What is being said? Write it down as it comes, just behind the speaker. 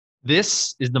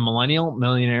This is the Millennial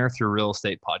Millionaire Through Real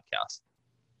Estate podcast.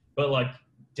 But like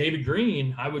David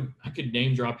Green, I could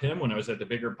name drop him when I was at the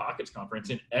Bigger Pockets conference,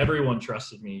 and everyone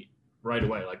trusted me right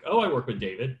away. Like, oh, I work with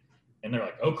David, and they're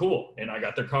like, oh, cool. And I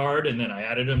got their card, and then I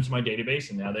added them to my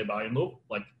database, and now they buy in Louisville.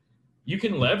 Like, you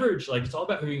can leverage. Like, it's all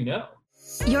about who you know.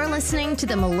 You're listening to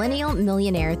the Millennial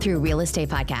Millionaire Through Real Estate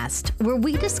podcast, where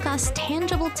we discuss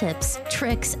tangible tips,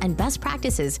 tricks, and best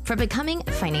practices for becoming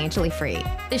financially free.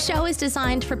 The show is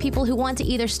designed for people who want to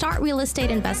either start real estate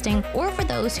investing or for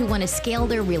those who want to scale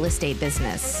their real estate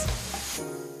business.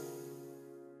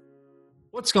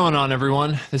 What's going on,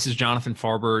 everyone? This is Jonathan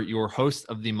Farber, your host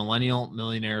of the Millennial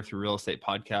Millionaire Through Real Estate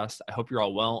podcast. I hope you're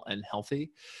all well and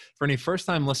healthy. For any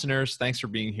first-time listeners, thanks for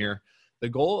being here. The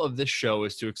goal of this show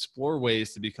is to explore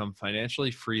ways to become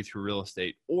financially free through real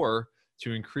estate or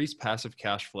to increase passive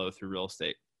cash flow through real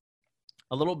estate.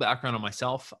 A little background on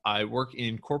myself. I work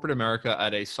in corporate America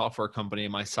at a software company,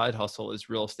 and my side hustle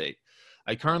is real estate.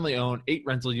 I currently own 8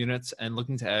 rental units and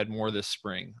looking to add more this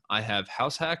spring. I have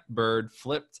house hacked, bird,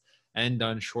 flipped, and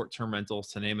done short-term rentals,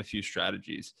 to name a few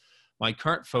strategies. My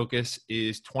current focus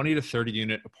is 20 to 30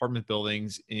 unit apartment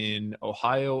buildings in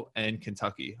Ohio and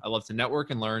Kentucky. I love to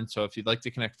network and learn, so if you'd like to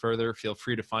connect further, feel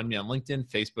free to find me on LinkedIn,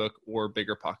 Facebook, or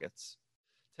Bigger Pockets.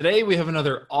 Today, we have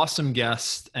another awesome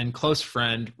guest and close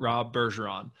friend, Rob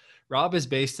Bergeron. Rob is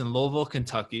based in Louisville,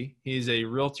 Kentucky. He is a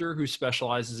realtor who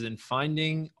specializes in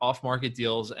finding off-market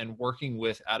deals and working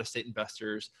with out-of-state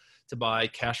investors to buy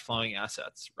cash-flowing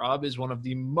assets. Rob is one of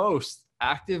the most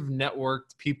active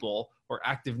networked people or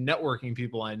active networking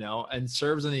people I know, and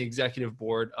serves on the executive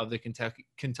board of the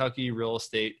Kentucky Real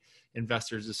Estate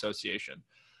Investors Association.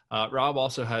 Rob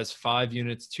also has 5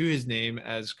 units to his name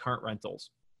as current rentals.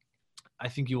 I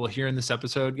think you will hear in this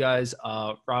episode, guys,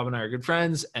 Rob and I are good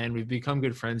friends, and we've become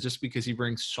good friends just because he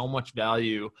brings so much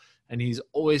value, and he's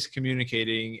always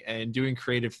communicating and doing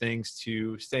creative things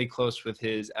to stay close with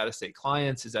his out-of-state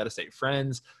clients, his out-of-state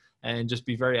friends, and just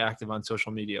be very active on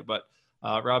social media. But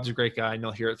Rob's a great guy, and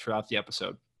you'll hear it throughout the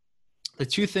episode. The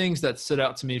 2 things that stood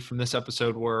out to me from this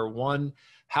episode were, 1,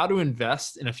 how to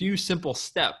invest in a few simple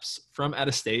steps from out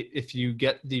of state if you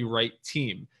get the right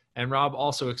team. And Rob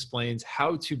also explains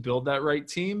how to build that right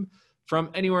team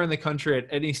from anywhere in the country at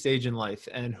any stage in life,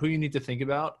 and who you need to think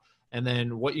about, and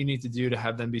then what you need to do to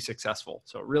have them be successful.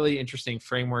 So really interesting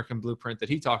framework and blueprint that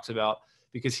he talks about,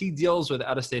 because he deals with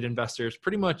out-of-state investors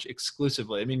pretty much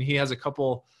exclusively. I mean, he has a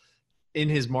couple in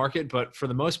his market, but for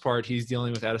the most part, he's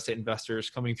dealing with out-of-state investors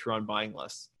coming through on buying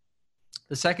lists.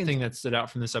 The second thing that stood out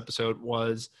from this episode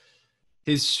was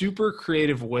his super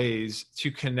creative ways to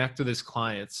connect with his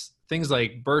clients. Things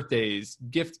like birthdays,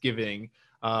 gift giving,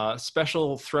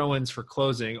 special throw-ins for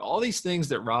closing, all these things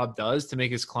that Rob does to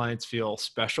make his clients feel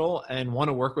special and want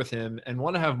to work with him and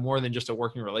want to have more than just a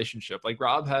working relationship. Like,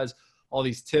 Rob has all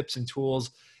these tips and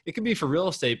tools. It can be for real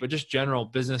estate, but just general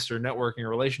business or networking or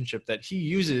relationship that he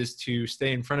uses to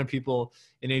stay in front of people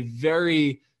in a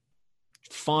very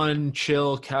fun,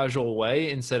 chill, casual way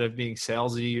instead of being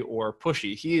salesy or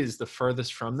pushy. He is the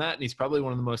furthest from that, and he's probably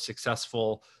one of the most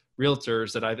successful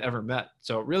realtors that I've ever met.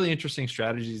 So really interesting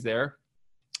strategies there.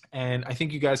 And I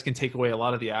think you guys can take away a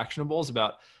lot of the actionables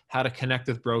about how to connect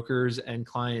with brokers and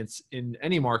clients in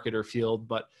any market or field,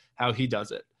 but how he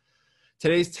does it.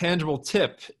 Today's tangible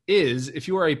tip is, if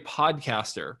you are a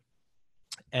podcaster,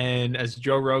 and as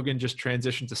Joe Rogan just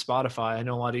transitioned to Spotify, I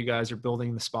know a lot of you guys are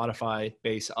building the Spotify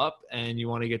base up and you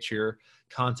want to get your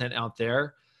content out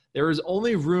there. There is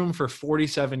only room for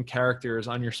 47 characters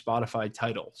on your Spotify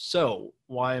title. So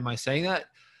why am I saying that?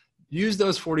 Use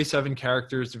those 47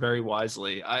 characters very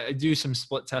wisely. I do some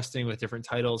split testing with different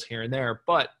titles here and there,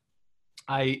 but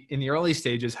I, in the early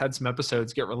stages, had some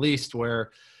episodes get released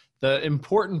where the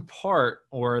important part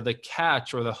or the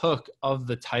catch or the hook of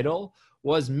the title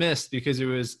was missed because it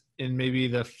was in maybe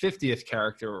the 50th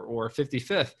character or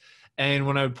 55th. And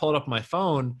when I would pull it up on my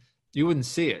phone, you wouldn't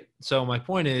see it. So my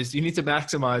point is, you need to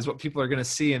maximize what people are going to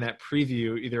see in that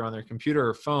preview, either on their computer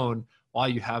or phone, while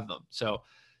you have them. So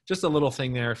just a little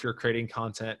thing there if you're creating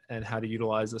content and how to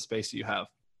utilize the space that you have.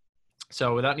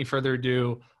 So without any further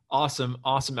ado, awesome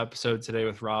episode today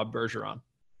with Rob Bergeron.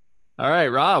 All right,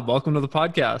 Rob, welcome to the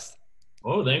podcast.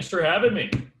 Oh, thanks for having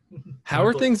me. How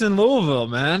are things in Louisville,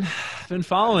 man? I've been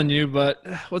following you, but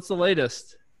what's the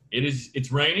latest?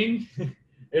 It's raining.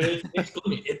 It's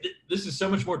gloomy. This is so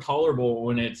much more tolerable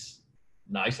when it's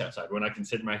nice outside, when I can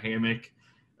sit in my hammock,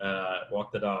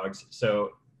 walk the dogs.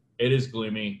 So it is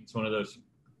gloomy. It's one of those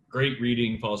great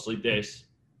reading, fall asleep days.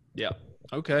 Yeah.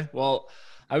 Okay. Well,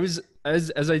 I was,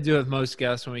 as I do with most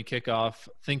guests when we kick off,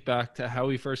 think back to how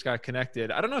we first got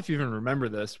connected. I don't know if you even remember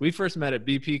this. We first met at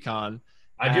BPCon.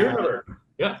 I do remember.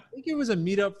 Yeah. it was a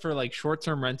meetup for like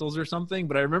short-term rentals or something,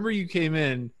 but I remember you came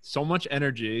in so much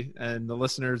energy, and the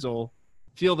listeners will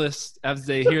feel this as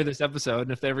they hear this episode.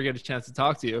 And if they ever get a chance to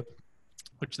talk to you,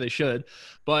 which they should,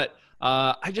 but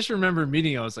I just remember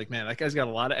meeting you. I was like, man, that guy's got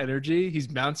a lot of energy. He's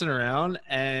bouncing around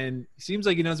and he seems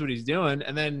like he knows what he's doing.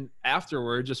 And then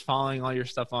afterward, just following all your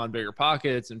stuff on Bigger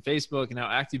Pockets and Facebook and how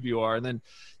active you are, and then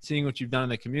seeing what you've done in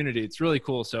the community. It's really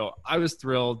cool. So I was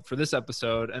thrilled for this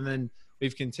episode. And then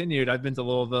we've continued. I've been to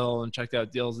Louisville and checked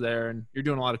out deals there, and you're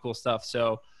doing a lot of cool stuff.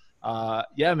 So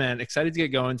yeah, man, excited to get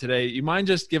going today. You mind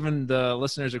just giving the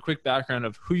listeners a quick background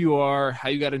of who you are, how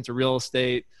you got into real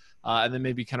estate, and then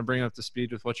maybe kind of bring up to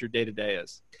speed with what your day-to-day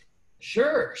is.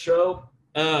 Sure. So,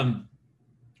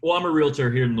 well, I'm a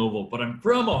realtor here in Louisville, but I'm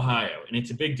from Ohio, and it's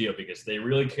a big deal because they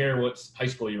really care what high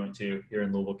school you went to here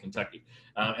in Louisville, Kentucky.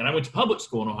 And I went to public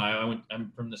school in Ohio.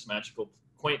 I'm from this magical,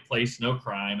 quaint place, no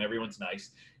crime, everyone's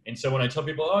nice. And so when I tell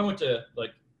people, oh, I went to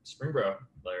like Springboro,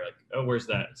 they're like, oh, where's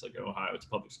that? It's like, oh, Ohio, it's a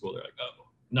public school. They're like, oh,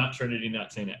 not Trinity,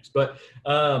 not St. X. But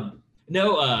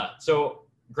so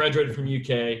graduated from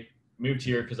UK. Moved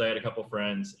here because I had a couple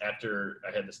friends. After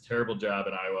I had this terrible job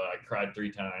in Iowa, I cried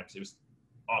 3 times. It was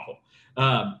awful.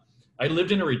 I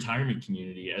lived in a retirement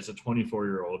community as a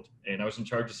 24-year-old, and I was in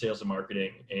charge of sales and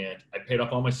marketing, and I paid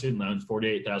off all my student loans,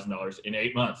 $48,000 in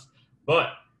 8 months.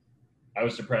 But I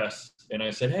was depressed, and I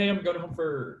said, hey, I'm going home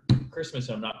for Christmas,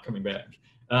 and I'm not coming back.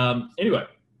 Anyway,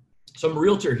 so I'm a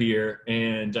realtor here,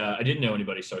 and I didn't know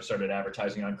anybody, so I started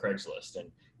advertising on Craigslist,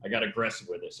 and I got aggressive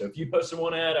with it. So if you posted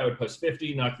one ad, I would post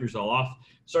 50, knock yours all off.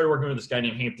 Started working with this guy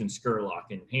named Hampton Scurlock,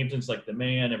 and Hampton's like the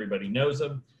man, everybody knows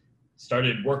him.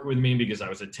 Started working with me because I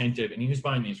was attentive, and he was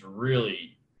buying these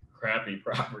really crappy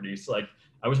properties. Like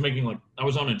I was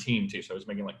on a team too, so I was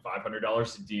making like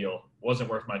 $500 a deal. Wasn't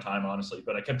worth my time, honestly,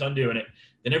 but I kept on doing it.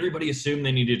 Then everybody assumed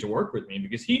they needed to work with me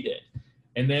because he did.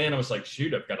 And then I was like,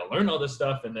 shoot, I've got to learn all this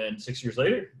stuff. And then 6 years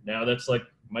later, now that's like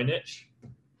my niche.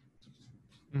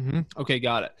 Mm-hmm. Okay,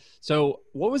 got it. So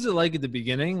what was it like at the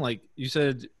beginning? Like you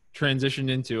said, transitioned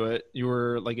into it. You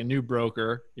were like a new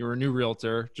broker. You were a new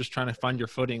realtor, just trying to find your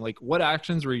footing. Like what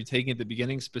actions were you taking at the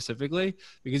beginning specifically?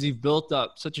 Because you've built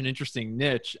up such an interesting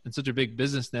niche and such a big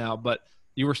business now, but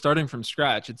you were starting from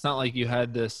scratch. It's not like you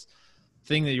had this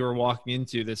thing that you were walking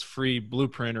into, this free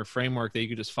blueprint or framework that you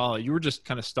could just follow. You were just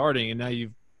kind of starting, and now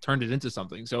you've turned it into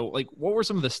something. So like what were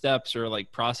some of the steps or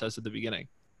like process at the beginning?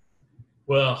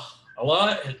 Well, a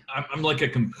lot. I'm like a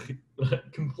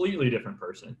completely different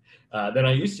person than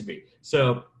I used to be.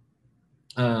 So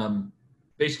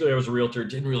basically I was a realtor,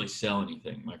 didn't really sell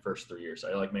anything my first 3 years.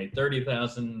 I like made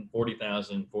 30,000,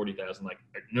 40,000, 40,000, like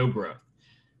no growth.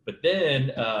 But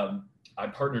then I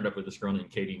partnered up with this girl named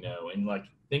Katie No, and like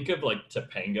think of like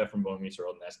Topanga from Boy Meets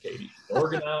World, and that's Katie. She's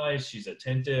organized, she's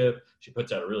attentive, she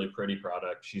puts out a really pretty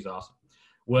product. She's awesome.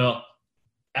 Well,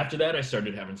 after that, I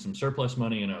started having some surplus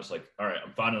money, and I was like, all right,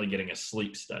 I'm finally getting a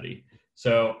sleep study.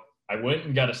 So I went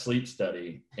and got a sleep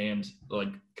study, and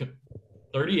like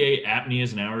 38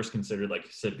 apneas an hour is considered like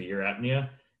severe apnea.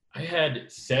 I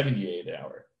had 78 an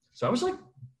hour. So I was like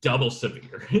double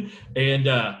severe.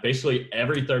 And basically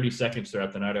every 30 seconds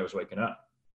throughout the night, I was waking up.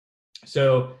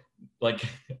 So like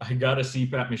I got a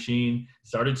CPAP machine,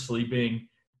 started sleeping.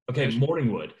 Okay,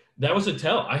 Morningwood. That was a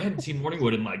tell. I hadn't seen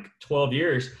Morningwood in like 12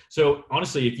 years. So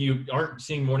honestly, if you aren't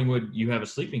seeing Morningwood, you have a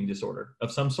sleeping disorder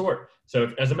of some sort.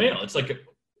 So as a male,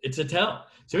 it's a tell.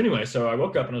 So anyway, so I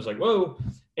woke up and I was like, whoa.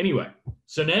 Anyway,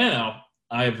 so now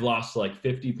I've lost like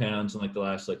 50 pounds in like the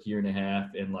last like year and a half,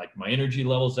 and like my energy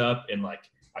level's up, and like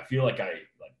I feel like I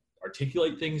like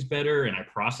articulate things better, and I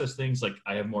process things. Like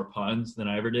I have more puns than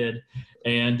I ever did.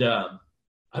 And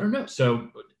I don't know. So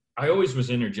I always was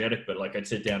energetic, but like I'd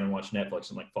sit down and watch Netflix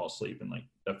and like fall asleep in like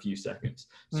a few seconds.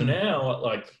 So now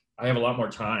like I have a lot more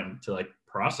time to like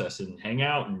process and hang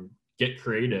out and get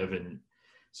creative. And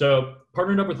so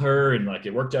partnered up with her, and like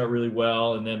it worked out really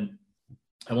well. And then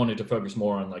I wanted to focus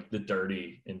more on like the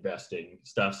dirty investing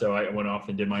stuff. So I went off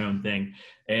and did my own thing.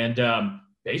 And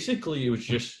basically it was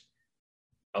just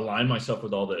align myself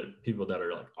with all the people that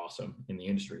are like awesome in the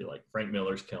industry. Like Frank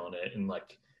Miller's killing it, and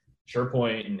like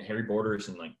SharePoint and Harry Borders,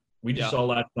 and like we just all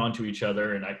latched onto each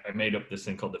other. And I made up this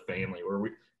thing called the family, where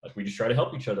we just try to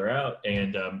help each other out.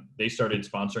 And they started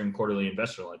sponsoring quarterly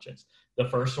investor luncheons. The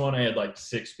first one I had like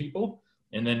 6 people,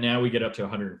 and then now we get up to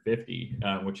 150,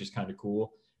 which is kind of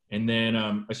cool. And then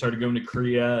I started going to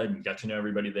Korea and got to know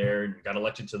everybody there, and got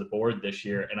elected to the board this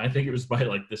year. And I think it was by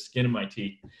like the skin of my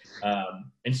teeth.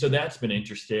 And so that's been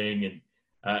interesting. And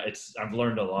I've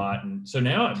learned a lot. And so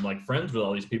now I'm like friends with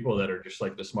all these people that are just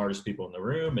like the smartest people in the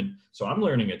room. And so I'm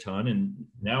learning a ton. And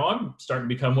now I'm starting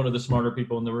to become one of the smarter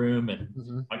people in the room.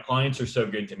 And my clients are so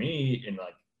good to me. And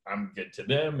like, I'm good to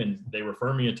them and they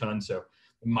refer me a ton. So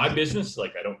my business,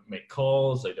 like I don't make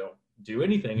calls, I don't do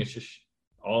anything. It's just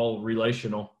all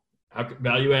relational. How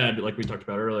value add, like we talked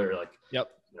about earlier, like, Yep.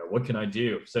 What can I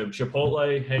do? So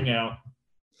Chipotle, hang out.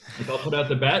 If I'll put out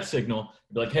the bat signal,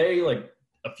 be like, hey, like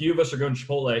a few of us are going to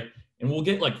Chipotle, and we'll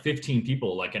get like 15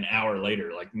 people like an hour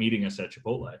later, like meeting us at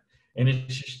Chipotle. And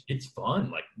it's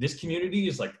fun. Like this community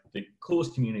is like the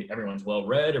coolest community. Everyone's well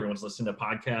read. Everyone's listening to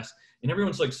podcasts, and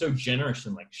everyone's like so generous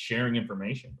and like sharing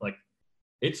information. Like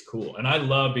it's cool. And I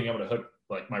love being able to hook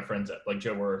like my friends up, like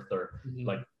Joe Worth, or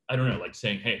like, I don't know, like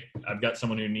saying, hey, I've got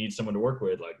someone who needs someone to work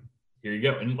with. Like, here you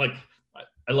go. And like,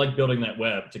 I like building that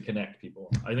web to connect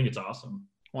people. I think it's awesome.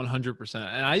 100%.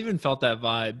 And I even felt that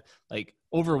vibe like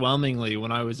overwhelmingly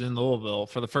when I was in Louisville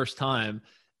for the first time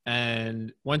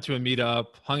and went to a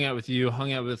meetup, hung out with you,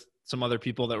 hung out with some other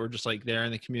people that were just like there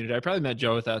in the community. I probably met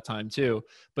Joe at that time too,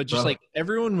 but just like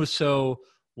everyone was so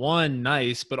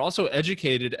nice, but also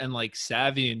educated and like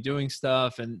savvy and doing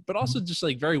stuff, and but also just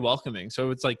like very welcoming.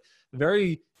 So it's like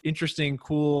very interesting,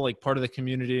 cool, like part of the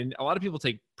community. And a lot of people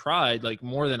take pride, like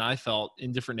more than I felt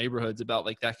in different neighborhoods about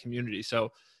like that community. So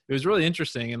it was really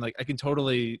interesting. And like, I can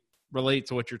totally relate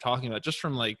to what you're talking about just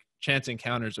from like chance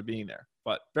encounters of being there,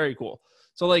 but very cool.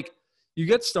 So like you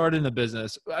get started in the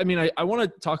business. I mean, I want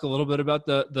to talk a little bit about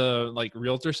the like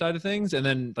realtor side of things and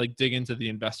then like dig into the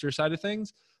investor side of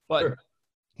things. But sure.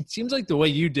 It seems like the way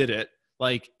you did it,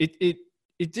 like it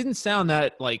didn't sound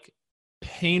that like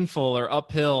painful or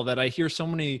uphill that I hear so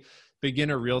many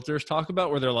beginner realtors talk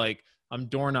about, where they're like, I'm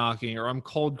door knocking or I'm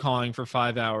cold calling for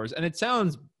 5 hours. And it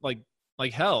sounds like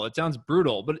hell. It sounds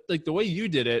brutal, but like the way you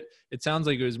did it, it sounds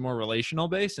like it was more relational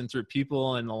based and through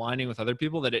people and aligning with other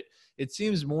people, that it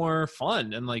seems more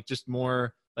fun and like just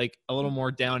more like a little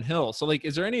more downhill. So like,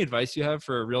 is there any advice you have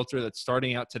for a realtor that's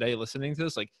starting out today listening to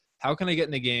this? Like, how can I get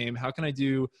in the game? How can I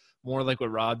do more like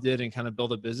what Rob did and kind of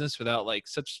build a business without like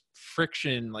such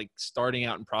friction, like starting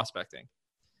out and prospecting?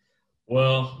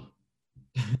 Well,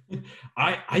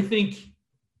 I think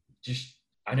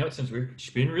I know it sounds weird,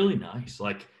 just being really nice.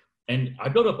 Like, and I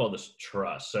built up all this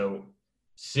trust. So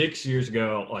 6 years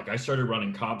ago, like I started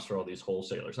running comps for all these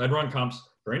wholesalers. I'd run comps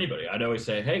for anybody. I'd always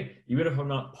say, hey, even if I'm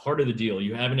not part of the deal,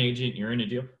 you have an agent, you're in a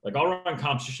deal. Like I'll run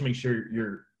comps just to make sure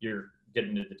you're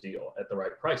getting into the deal at the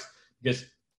right price. Because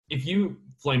if you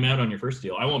flame out on your first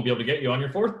deal, I won't be able to get you on your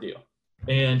fourth deal.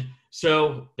 And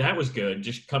so that was good.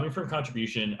 Just coming from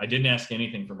contribution, I didn't ask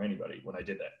anything from anybody when I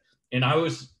did that. And I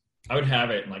would have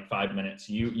it in like 5 minutes.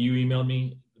 You emailed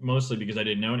me mostly because I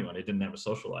didn't know anyone. I didn't have a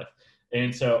social life.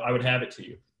 And so I would have it to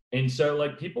you. And so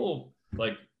like people,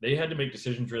 like they had to make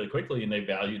decisions really quickly and they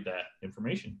valued that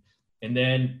information. And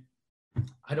then,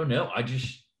 I don't know, I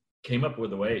just came up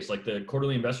with the ways, like the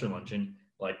quarterly investor luncheon,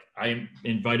 like I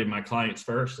invited my clients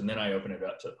first and then I open it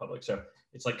up to the public. So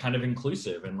it's like kind of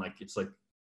inclusive and like, it's like,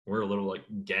 we're a little like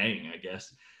gang, I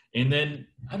guess. And then,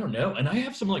 I don't know. And I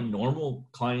have some like normal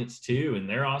clients too, and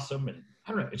they're awesome. And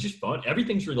I don't know, it's just fun.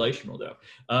 Everything's relational though.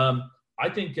 I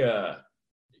think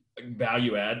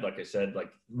value add, like I said,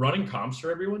 like running comps for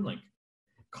everyone, like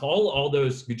call all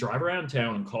those, you drive around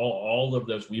town and call all of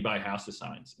those We Buy Houses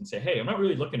signs and say, hey, I'm not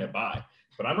really looking to buy,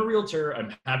 but I'm a realtor.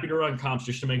 I'm happy to run comps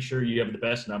just to make sure you have the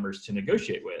best numbers to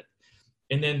negotiate with.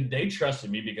 And then they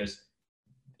trusted me because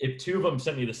if two of them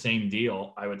sent me the same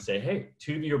deal, I would say, hey,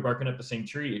 two of you are barking up the same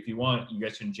tree. If you want, you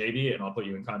guys can JD it and I'll put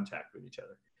you in contact with each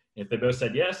other. And if they both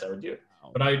said yes, I would do it.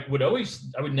 But I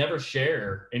would never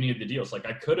share any of the deals. Like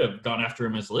I could have gone after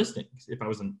them as listings if I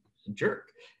wasn't a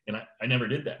jerk. And I never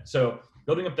did that. So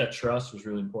building up that trust was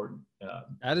really important.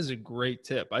 That is a great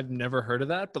tip. I've never heard of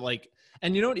that, but like,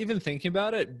 and you know what, even thinking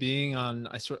about it, being on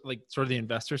sort of the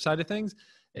investor side of things,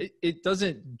 it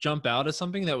doesn't jump out as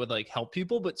something that would like help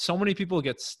people, but so many people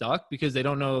get stuck because they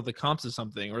don't know the comps of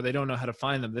something or they don't know how to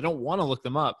find them. They don't want to look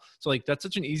them up. So like, that's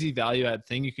such an easy value add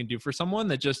thing you can do for someone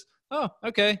that just, oh,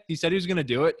 okay, he said he was going to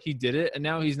do it. He did it. And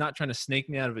now he's not trying to snake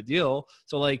me out of a deal.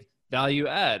 So like value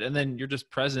add, and then you're just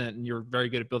present and you're very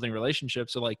good at building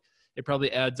relationships. So like it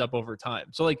probably adds up over time.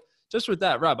 So like just with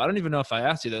that, Rob, I don't even know if I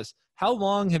asked you this. How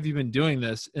long have you been doing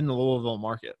this in the Louisville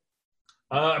market?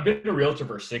 I've been a realtor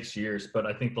for 6 years, but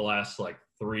I think the last like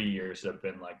 3 years have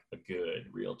been like a good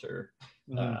realtor.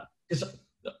 Because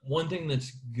one thing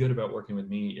that's good about working with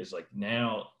me is like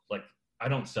now, like I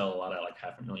don't sell a lot of like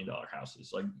 $500,000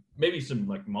 houses, like maybe some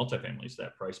like multifamilies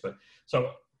that price, but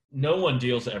so no one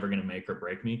deal's ever going to make or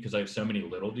break me because I have so many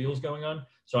little deals going on.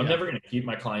 So I'm never going to keep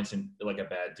my clients in like a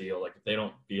bad deal. Like if they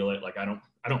don't feel it, like I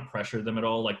don't pressure them at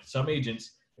all. Like some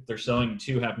agents, if they're selling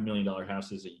two $500,000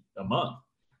 houses a month,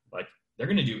 like they're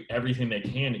going to do everything they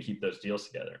can to keep those deals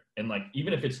together. And like,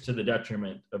 even if it's to the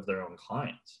detriment of their own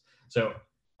clients. So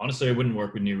honestly, I wouldn't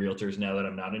work with new realtors now that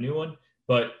I'm not a new one.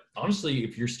 But honestly,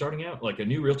 if you're starting out, like a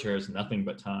new realtor has nothing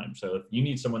but time. So if you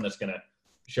need someone that's going to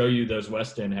show you those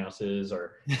West End houses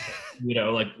or,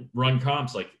 like run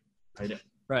comps, like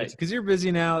right. Because you're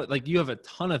busy now, like you have a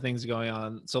ton of things going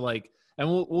on. So like, and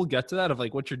we'll get to that of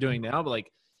like what you're doing now, but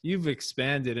like you've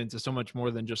expanded into so much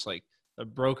more than just like the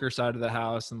broker side of the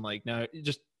house and like now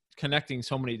just connecting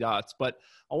so many dots. But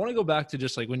I want to go back to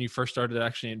just like when you first started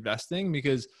actually investing,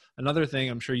 because another thing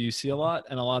I'm sure you see a lot,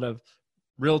 and a lot of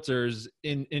realtors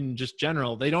in just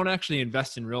general, they don't actually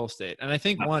invest in real estate. And I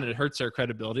think one, it hurts their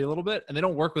credibility a little bit, and they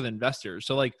don't work with investors.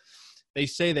 So like they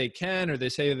say they can, or they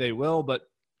say they will, but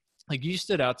like you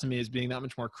stood out to me as being that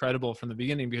much more credible from the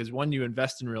beginning, because one, you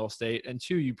invest in real estate, and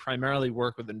two, you primarily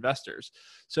work with investors.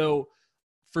 So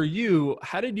for you,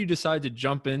 how did you decide to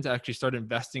jump in to actually start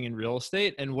investing in real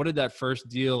estate? And what did that first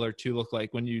deal or two look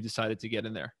like when you decided to get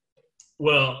in there?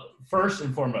 Well, first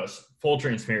and foremost, full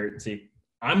transparency.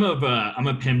 I'm a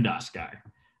PEMDAS guy.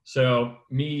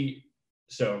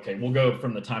 Okay, we'll go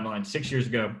from the timeline. 6 years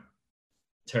ago,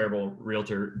 terrible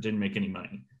realtor, didn't make any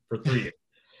money for 3 years.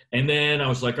 And then I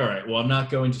was like, all right, well, I'm not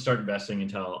going to start investing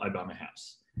until I buy my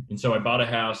house. And so I bought a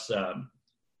house. I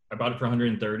bought it for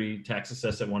 130, tax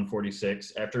assessed at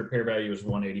 146. After repair value was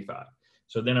 185.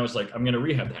 So then I was like, I'm going to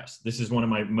rehab the house. This is one of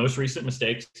my most recent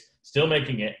mistakes, still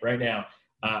making it right now.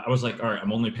 I was like, all right,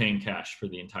 I'm only paying cash for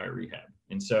the entire rehab.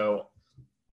 And so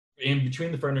in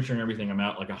between the furniture and everything, I'm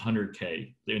out like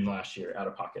 $100K in last year out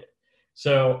of pocket.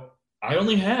 So I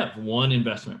only have one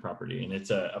investment property, and it's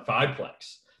a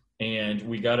 5-plex. And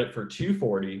we got it for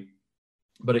 $240,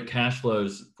 but it cash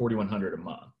flows $4,100 a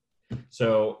month.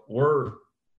 So I'll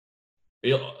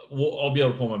be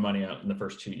able to pull my money out in the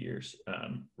first 2 years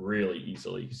really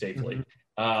easily, safely.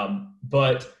 Mm-hmm.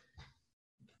 But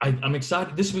I'm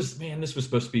excited. This was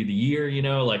supposed to be the year,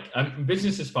 like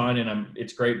business is fine and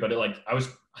it's great, but I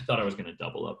thought I was going to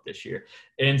double up this year.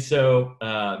 And so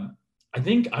I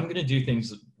think I'm going to do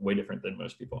things way different than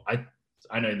most people. I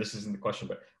know this isn't the question,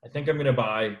 but I think I'm going to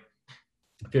buy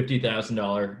a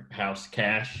 $50,000 house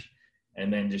cash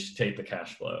and then just take the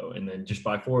cash flow and then just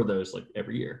buy 4 of those like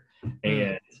every year.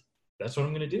 And that's what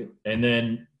I'm going to do. And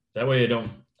then that way I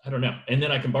don't know. And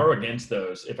then I can borrow against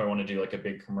those if I want to do like a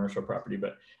big commercial property.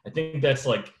 But I think that's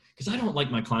like, because I don't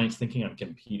like my clients thinking I'm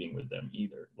competing with them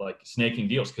either, like snaking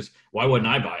deals, because why wouldn't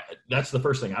I buy it? That's the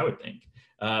first thing I would think.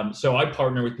 So I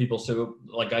partner with people. So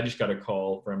like I just got a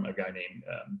call from a guy named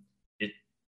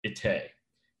Itay.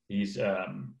 He's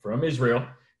from Israel,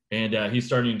 and he's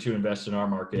starting to invest in our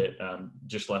market.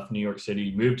 Just left New York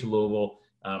City, moved to Louisville,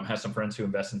 has some friends who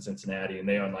invest in Cincinnati, and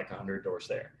they own like 100 doors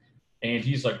there. And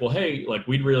he's like, well, hey, like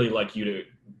we'd really like you to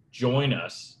join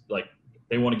us. Like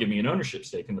they want to give me an ownership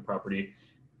stake in the property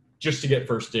just to get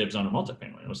first dibs on a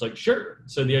multifamily. And I was like, sure.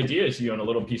 So the idea is you own a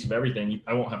little piece of everything.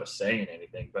 I won't have a say in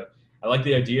anything, but I like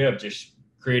the idea of just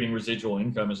creating residual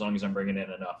income as long as I'm bringing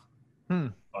in enough.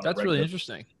 That's really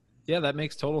interesting. Yeah, that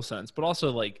makes total sense. But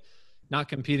also like not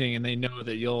competing, and they know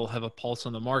that you'll have a pulse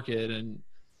on the market and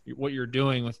what you're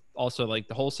doing with also like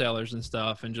the wholesalers and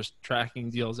stuff and just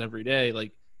tracking deals every day.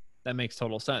 Like that makes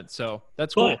total sense. So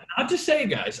that's cool. But not to say,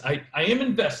 guys, I am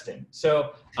investing.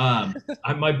 So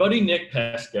my buddy Nick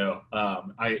Pesco,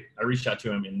 I reached out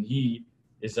to him, and he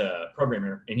is a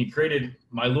programmer, and he created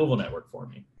my Louisville network for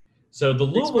me. So the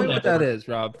Louisville network. What that is,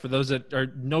 Rob, for those that are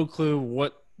no clue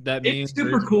what that means. It's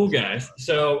super cool, guys.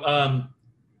 So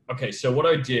okay, so what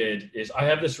I did is I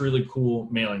have this really cool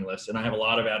mailing list, and I have a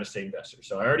lot of out-of-state investors.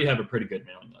 So I already have a pretty good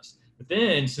mailing list. But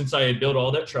then since I had built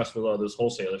all that trust with all those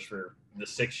wholesalers for the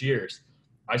 6 years,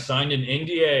 I signed an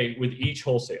NDA with each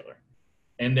wholesaler,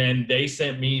 and then they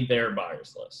sent me their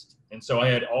buyers list. And so I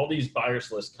had all these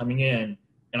buyers lists coming in,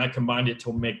 and I combined it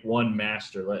to make one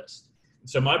master list.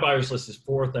 So my buyers list is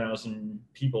 4,000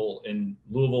 people in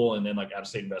Louisville, and then like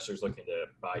out-of-state investors looking to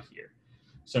buy here.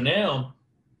 So now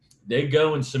they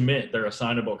go and submit their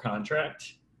assignable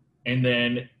contract, and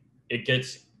then it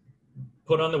gets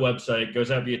put on the website, goes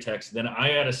out via text. Then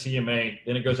I add a CMA.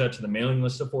 Then it goes out to the mailing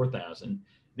list of 4,000.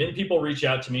 Then people reach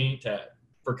out to me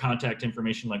for contact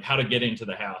information, like how to get into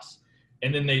the house,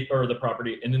 and then or the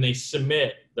property, and then they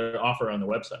submit their offer on the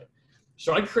website.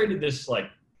 So I created this like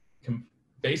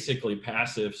basically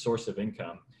passive source of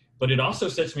income, but it also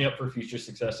sets me up for future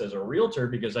success as a realtor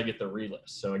because I get the relist.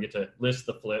 So I get to list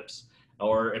the flips,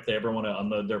 or if they ever want to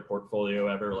unload their portfolio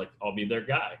ever, like I'll be their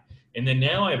guy. And then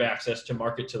now I have access to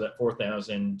market to that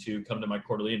 4,000 to come to my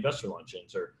quarterly investor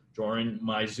luncheons or join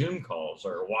my Zoom calls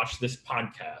or watch this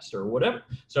podcast or whatever.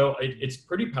 So it's a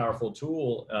pretty powerful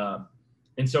tool.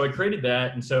 And so I created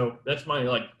that. And so that's my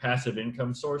like passive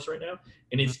income source right now.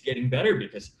 And it's getting better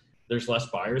because there's less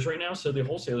buyers right now. So the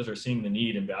wholesalers are seeing the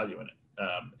need and value in it.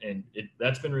 And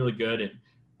that's been really good. And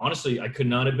honestly, I could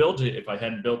not have built it if I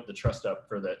hadn't built the trust up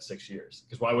for that 6 years,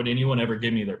 because why would anyone ever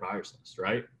give me their buyers list,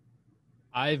 right?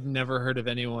 I've never heard of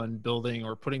anyone building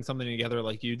or putting something together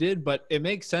like you did, but it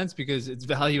makes sense because it's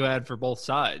value add for both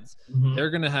sides. Mm-hmm. They're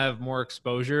going to have more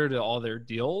exposure to all their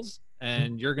deals,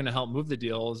 and you're going to help move the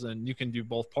deals, and you can do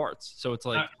both parts. So it's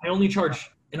like, I only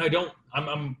charge, and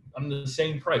I'm the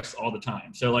same price all the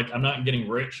time. So like, I'm not getting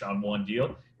rich on one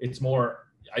deal. It's more,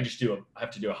 I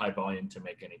have to do a high volume to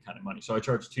make any kind of money. So I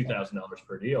charge $2,000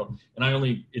 per deal,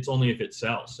 and it's only if it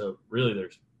sells. So really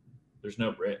there's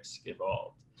no risk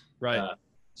involved. right.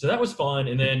 So that was fun.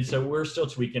 And then, so we're still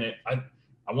tweaking it. I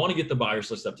want to get the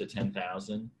buyers list up to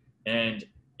 10,000, and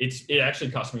it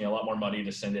actually cost me a lot more money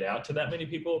to send it out to that many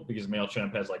people, because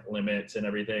MailChimp has like limits and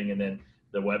everything, and then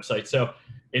the website. So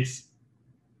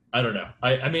I don't know.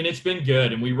 I mean, it's been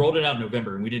good. And we rolled it out in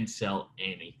November, and we didn't sell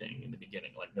anything in the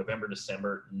beginning, like November,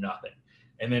 December, nothing.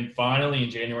 And then finally in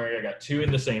January, I got 2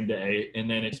 in the same day. And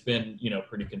then it's been,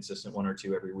 pretty consistent, 1 or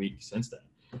 2 every week since then.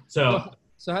 So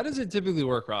how does it typically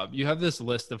work, Rob? You have this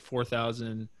list of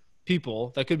 4,000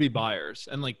 people that could be buyers.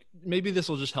 And like, maybe this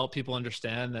will just help people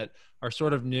understand that are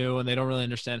sort of new and they don't really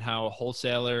understand how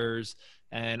wholesalers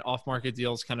and off-market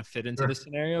deals kind of fit into this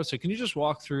scenario. So can you just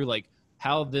walk through like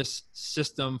how this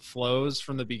system flows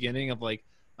from the beginning of like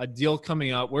a deal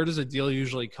coming up? Where does a deal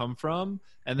usually come from?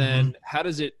 And then how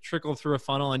does it trickle through a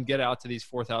funnel and get out to these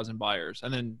 4,000 buyers?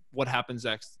 And then what happens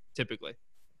next typically?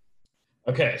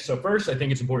 Okay, so first, I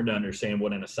think it's important to understand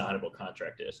what an assignable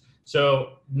contract is.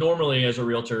 So normally as a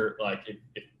realtor, like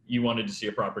if you wanted to see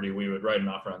a property, we would write an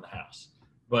offer on the house.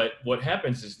 But what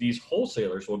happens is these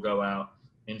wholesalers will go out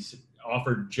and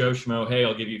offer Joe Schmo, hey,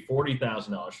 I'll give you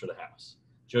 $40,000 for the house.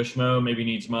 Joe Schmo maybe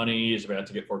needs money, is about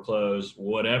to get foreclosed,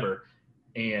 whatever,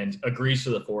 and agrees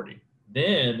to the 40.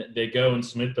 Then they go and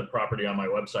submit the property on my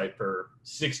website for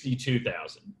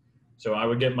 $62,000. So I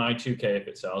would get my $2K if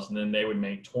it sells, and then they would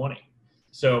make $20,000.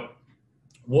 So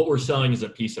what we're selling is a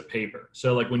piece of paper.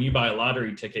 So like when you buy a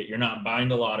lottery ticket, you're not buying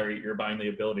the lottery, you're buying the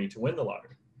ability to win the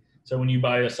lottery. So when you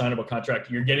buy a signable contract,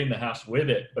 you're getting the house with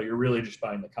it, but you're really just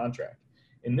buying the contract.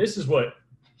 And this is what,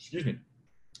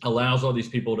 allows all these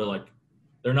people to like,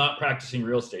 they're not practicing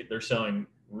real estate. They're selling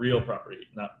real property,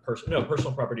 personal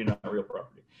property, not real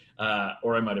property.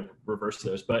 Or I might have reversed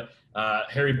those, but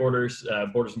Harry Borders,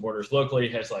 Borders and Borders locally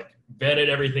has like vetted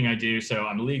everything I do. So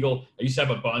I'm legal. I used to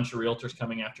have a bunch of realtors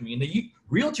coming after me, and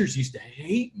realtors used to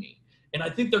hate me. And I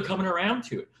think they're coming around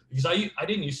to it, because I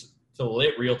didn't used to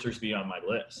let realtors be on my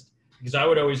list, because I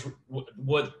would always,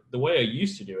 the way I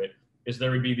used to do it is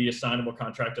there would be the assignable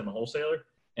contract and the wholesaler,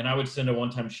 and I would send a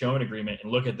one-time showing agreement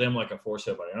and look at them like a for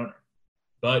sale by owner.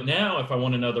 But now if I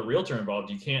want another realtor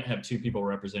involved, you can't have 2 people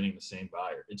representing the same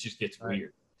buyer. It just gets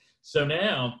weird. So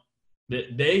now the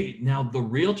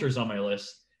realtors on my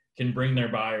list can bring their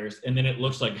buyers, and then it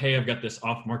looks like, hey, I've got this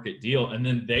off-market deal, and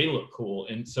then they look cool.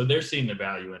 And so they're seeing the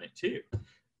value in it too.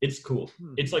 It's cool.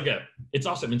 It's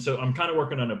awesome. And so I'm kind of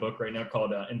working on a book right now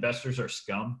called Investors Are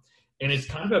Scum. And it's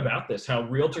kind of about this, how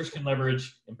realtors can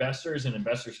leverage investors and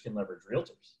investors can leverage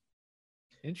realtors.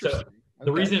 Interesting. So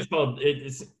the reason it's called,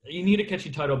 you need a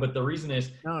catchy title, but the reason is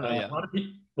a lot of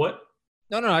people, what?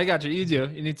 No, I got you. You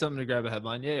do. You need something to grab a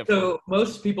headline. Yeah. So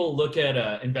most people look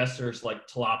at investors like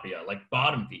tilapia, like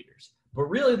bottom feeders, but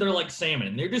really they're like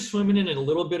salmon. They're just swimming in a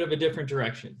little bit of a different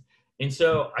direction. And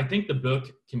so I think the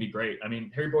book can be great. I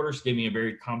mean, Harry Borders gave me a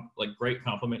very great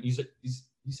compliment. He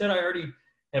said I already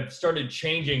have started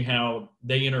changing how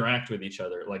they interact with each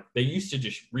other. Like they used to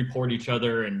just report each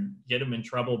other and get them in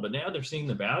trouble, but now they're seeing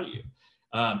the value.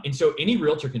 And so any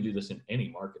realtor can do this in any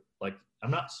market. Like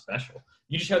I'm not special.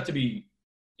 You just have to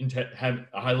have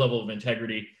a high level of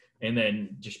integrity, and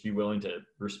then just be willing to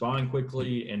respond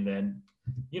quickly, and then,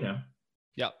 yeah,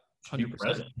 100%.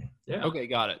 Present. Yeah. Okay,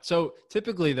 got it. So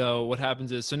typically though, what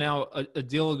happens is, so now a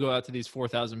deal will go out to these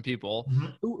 4,000 people. Mm-hmm.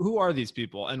 Who are these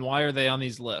people, and why are they on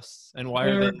these lists, and why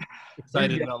are they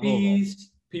excited about Louisville?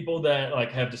 People that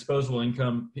like have disposable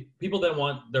income, people that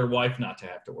want their wife not to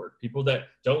have to work, people that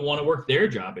don't want to work their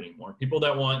job anymore, people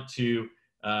that want to,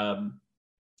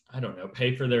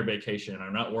 pay for their vacation and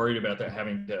are not worried about that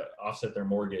having to offset their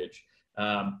mortgage.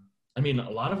 I mean, a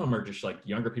lot of them are just like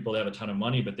younger people that have a ton of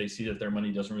money, but they see that their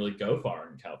money doesn't really go far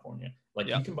in California. Like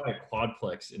you can buy a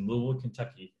quadplex in Louisville,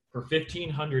 Kentucky for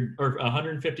 $1,500 or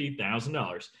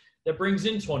 $150,000. That brings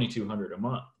in $2,200 a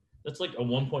month. That's like a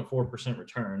 1.4%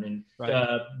 return. And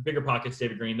Bigger Pockets,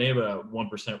 David Green, they have a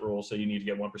 1% rule. So you need to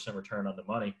get 1% return on the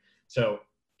money. So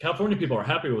California people are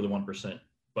happy with the 1%,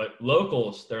 but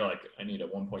locals, they're like, I need a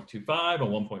 1.25, a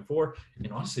 1.4.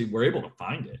 And honestly, we're able to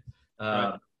find it.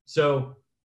 Right. So,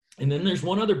 and then there's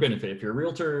one other benefit. If you're a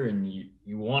realtor and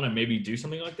you want to maybe do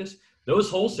something like this, those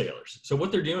wholesalers. So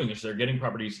what they're doing is they're getting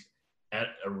properties at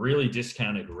a really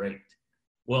discounted rate.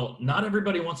 Well, not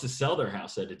everybody wants to sell their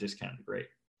house at a discounted rate.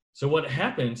 So what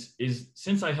happens is,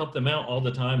 since I help them out all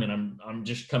the time and I'm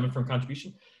just coming from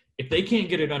contribution, if they can't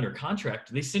get it under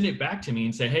contract, they send it back to me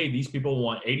and say, hey, these people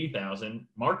want 80,000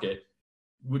 market.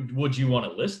 Would you want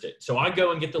to list it? So I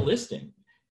go and get the listing.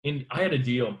 And I had a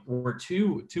deal where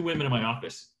two women in my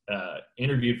office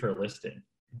interviewed for a listing,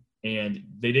 and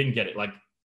they didn't get it, like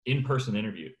in-person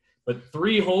interview. But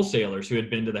 3 wholesalers who had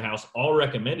been to the house all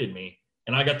recommended me,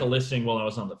 and I got the listing while I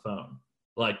was on the phone.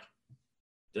 Like,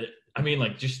 I mean,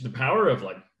 like, just the power of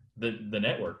like the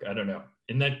network. I don't know.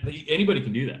 And that anybody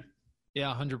can do that.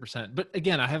 Yeah, 100%. But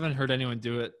again, I haven't heard anyone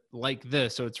do it like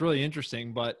this. So it's really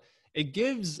interesting, but it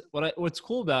gives what's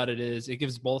cool about it is it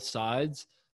gives both sides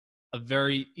a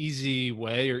very easy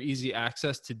way or easy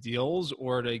access to deals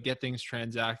or to get things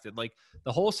transacted. Like,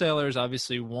 the wholesalers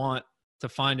obviously want to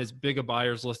find as big a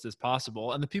buyer's list as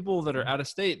possible. And the people that are out of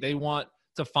state, they want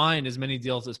to find as many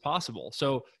deals as possible.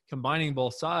 So combining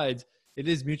both sides, it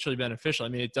is mutually beneficial. I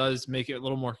mean, it does make it a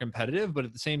little more competitive, but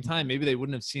at the same time, maybe they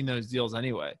wouldn't have seen those deals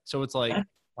anyway. So it's like,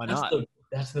 why not?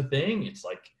 That's the thing. It's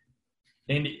like,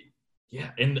 and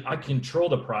I control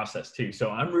the process too. So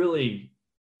I'm really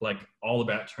like all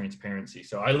about transparency.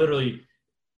 So I literally,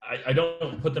 I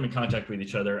don't put them in contact with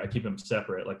each other. I keep them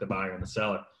separate, like the buyer and the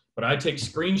seller. But I take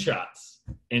screenshots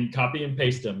and copy and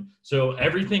paste them. So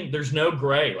everything, there's no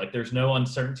gray, like there's no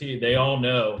uncertainty. They all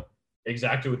know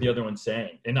exactly what the other one's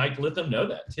saying. And I let them know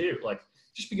that too. Like,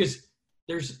 just because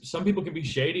there's some people can be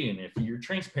shady, and if you're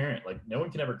transparent, like no one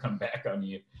can ever come back on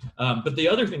you. But the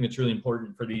other thing that's really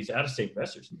important for these out-of-state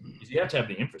investors is you have to have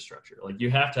the infrastructure. Like, you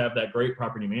have to have that great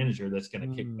property manager that's going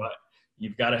to kick butt.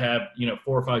 You've got to have, 4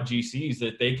 or 5 GCs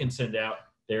that they can send out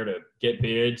there to get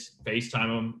bids, FaceTime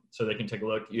them so they can take a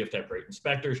look. You have to have great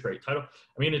inspectors, great title.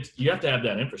 I mean, you have to have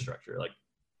that infrastructure. Like,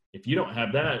 if you don't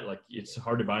have that, like, it's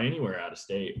hard to buy anywhere out of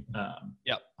state.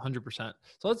 Yeah, 100%.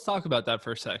 So let's talk about that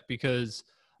for a sec, because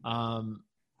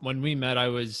when we met, I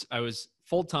was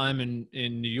full-time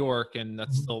in New York, and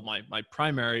that's still my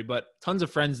primary, but tons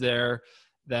of friends there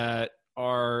that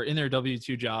are in their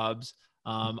W-2 jobs.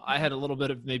 I had a little bit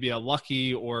of maybe a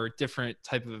lucky or different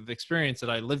type of experience that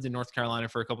I lived in North Carolina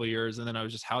for a couple of years, and then I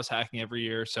was just house hacking every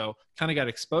year. So kind of got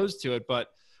exposed to it. But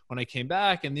when I came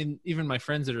back, and then even my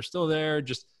friends that are still there,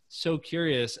 just so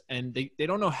curious, and they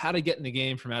don't know how to get in the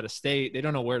game from out of state. They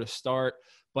don't know where to start,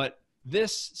 but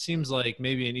this seems like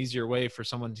maybe an easier way for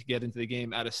someone to get into the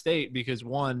game out of state, because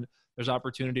one, there's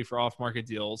opportunity for off-market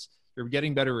deals. You're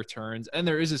getting better returns, and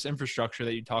there is this infrastructure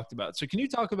that you talked about. So can you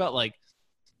talk about like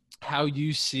how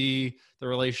you see the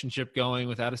relationship going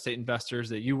with out-of-state investors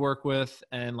that you work with,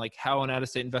 and like how an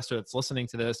out-of-state investor that's listening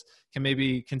to this can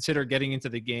maybe consider getting into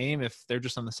the game if they're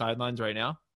just on the sidelines right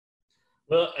now?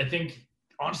 Well, I think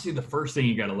honestly, the first thing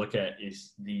you got to look at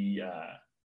is the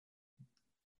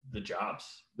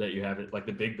jobs that you have, like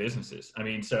the big businesses. I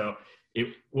mean, so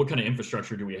what kind of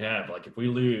infrastructure do we have? Like, if we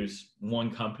lose one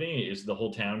company, is the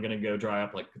whole town going to go dry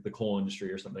up, like the coal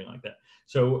industry or something like that?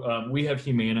 So we have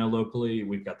Humana locally.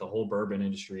 We've got the whole bourbon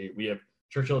industry. We have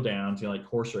Churchill Downs, like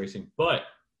horse racing. But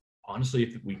honestly,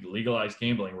 if we legalize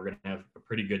gambling, we're going to have a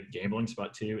pretty good gambling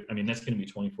spot too. I mean, that's going to be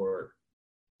 24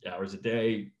 hours a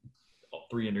day,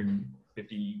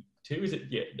 352, is it?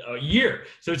 Yeah, a year.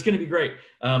 So it's going to be great.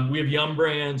 We have Yum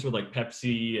Brands with like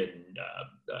Pepsi and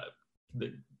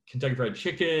the Kentucky Fried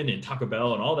Chicken and Taco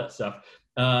Bell and all that stuff.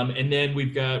 And then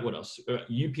we've got, what else?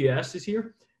 UPS is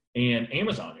here, and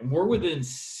Amazon. And we're within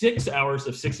 6 hours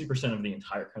of 60% of the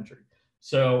entire country.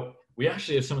 So we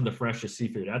actually have some of the freshest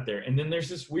seafood out there. And then there's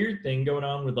this weird thing going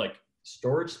on with like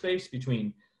storage space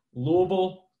between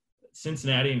Louisville,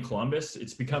 Cincinnati, and Columbus.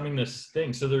 It's becoming this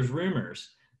thing. So there's rumors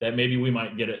that maybe we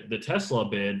might get the Tesla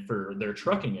bid for their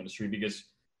trucking industry, because,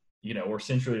 we're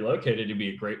centrally located. It'd be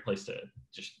a great place to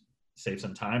just save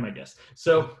some time, I guess.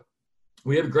 So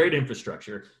we have great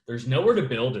infrastructure. There's nowhere to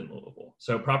build in Louisville.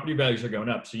 So property values are going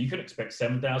up. So you can expect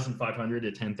 $7,500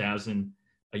 to $10,000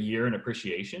 a year in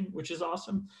appreciation, which is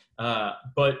awesome.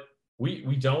 But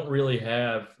we don't really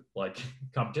have like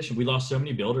competition. We lost so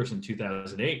many builders in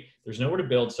 2008. There's nowhere to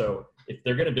build. So if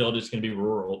they're going to build, it's going to be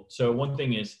rural. So one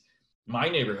thing is my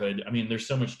neighborhood, I mean, there's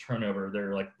so much turnover.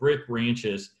 They're like brick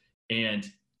ranches. And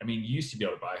I mean, you used to be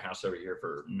able to buy a house over here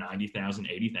for $90,000,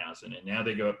 $80,000, and now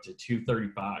they go up to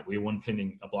 $235,000. We have one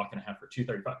pending a block and a half for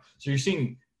 $235,000. So you're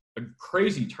seeing a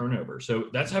crazy turnover. So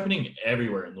that's happening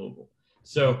everywhere in Louisville.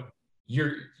 So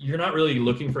you're not really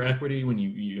looking for equity when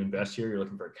you invest here. You're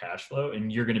looking for cash flow,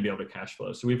 and you're going to be able to cash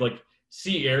flow. So we have like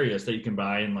see areas that you can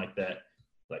buy in like that,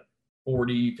 like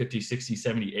 40, 50, 60,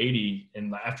 70, 80.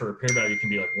 And after repair value can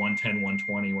be like 110,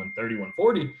 120, 130,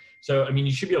 140. So, I mean,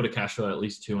 you should be able to cash flow at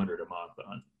least 200 a month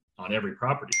on every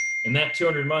property. And that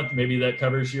 200 a month, maybe that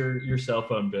covers your cell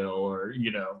phone bill or,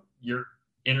 you know, your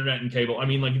internet and cable. I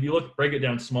mean, like if you break it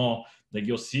down small, like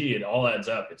you'll see it all adds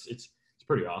up. It's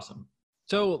pretty awesome.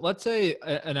 So let's say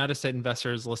an out-of-state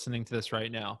investor is listening to this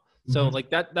right now. So like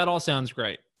that all sounds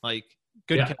great. Like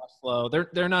good cash flow.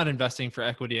 They're not investing for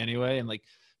equity anyway. And like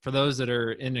for those that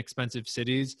are in expensive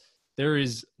cities, there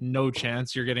is no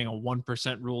chance you're getting a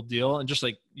 1% rule deal. And just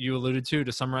like you alluded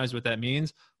to summarize what that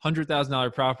means,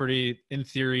 $100,000 property, in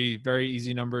theory, very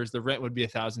easy numbers. The rent would be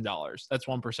 $1,000. That's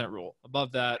 1% rule.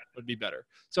 Above that would be better.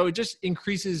 So it just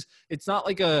increases. It's not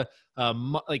like a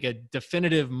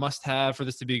definitive must-have for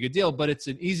this to be a good deal, but it's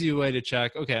an easy way to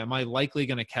check, okay, am I likely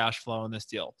going to cash flow in this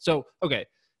deal? So, okay,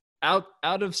 out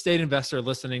of state investor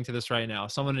listening to this right now,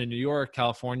 someone in New York,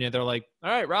 California, they're like, all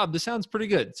right, Rob, this sounds pretty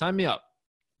good. Sign me up.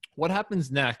 What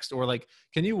happens next? Or like,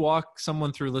 can you walk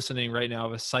someone through listening right now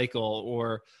of a cycle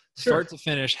or start to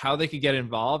finish, how they could get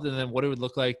involved and then what it would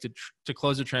look like to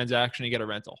close a transaction and get a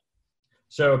rental?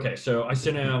 So I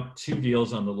sent out 2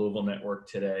 deals on the Louisville network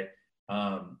today.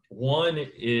 One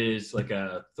is like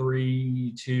a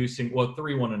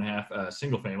 1.5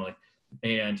 single family,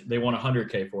 and they want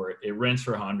 $100K for it. It rents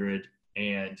for $100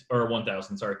 or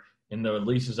 $1,000, sorry. And the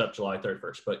lease is up July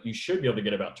 31st, but you should be able to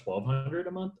get about $1,200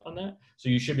 a month on that. So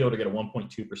you should be able to get a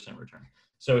 1.2% return.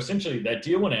 So essentially that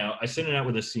deal went out. I sent it out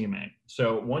with a CMA.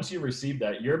 So once you receive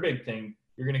that, your big thing,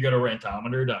 you're going to go to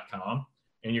rentometer.com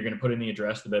and you're going to put in the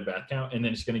address, the bed bath count, and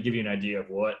then it's going to give you an idea of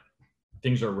what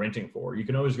things are renting for. You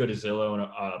can always go to Zillow and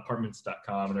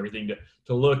apartments.com and everything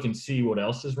to look and see what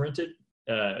else is rented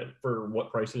for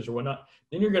what prices or whatnot.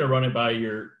 Then you're going to run it by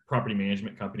your property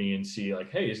management company and see like,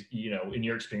 hey, in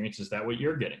your experience, is that what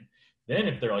you're getting? Then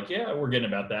if they're like, yeah, we're getting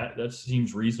about that, that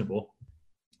seems reasonable.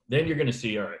 Then you're going to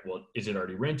see, all right, well, is it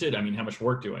already rented? I mean, how much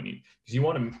work do I need? Because you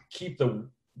want to keep the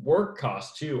work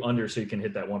cost too under so you can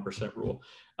hit that 1% rule.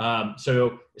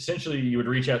 So essentially you would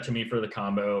reach out to me for the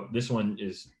combo. This one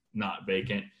is not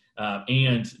vacant.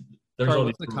 And there's all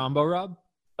what's the combo, Rob?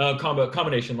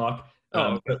 Combination lock.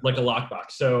 Like a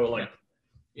lockbox. So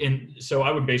so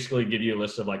I would basically give you a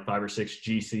list of like 5 or 6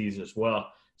 GCs as well.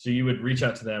 So you would reach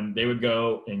out to them. They would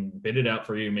go and bid it out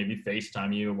for you, maybe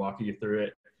FaceTime you, walk you through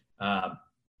it.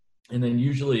 And then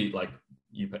usually like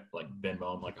you like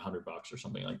Venmo them like $100 or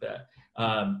something like that.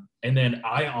 And then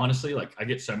I honestly, like I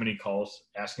get so many calls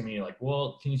asking me like,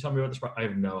 well, can you tell me about this? I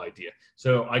have no idea.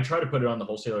 So I try to put it on the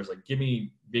wholesalers, like give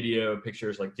me video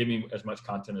pictures, like give me as much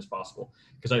content as possible.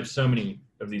 Cause I have so many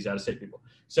of these out-of-state people.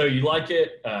 So you like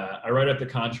it. I write up the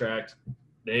contract.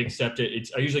 They accept it.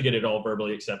 I usually get it all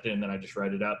verbally accepted and then I just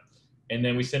write it up. And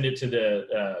then we send it to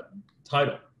the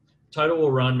title. Title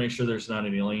will run, make sure there's not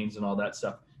any liens and all that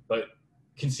stuff. But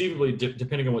conceivably,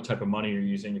 depending on what type of money you're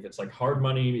using, if it's like hard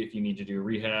money, if you need to do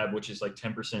rehab, which is like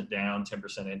 10% down,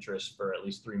 10% interest for at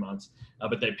least 3 months,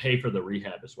 but they pay for the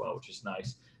rehab as well, which is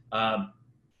nice.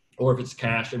 Or if it's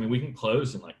cash, I mean, we can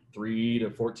close in like 3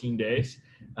 to 14 days.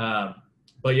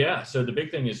 But yeah, so the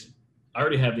big thing is I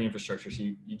already have the infrastructure. So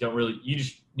you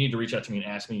just need to reach out to me and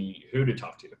ask me who to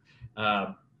talk to.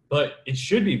 But it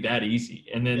should be that easy.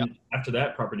 And then after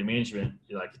that, property management,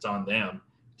 like it's on them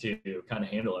to kind of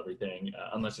handle everything.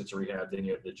 Unless it's a rehab, then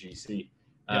you have the GC.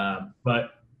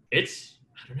 But I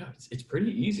don't know, it's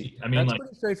pretty easy. I mean, that's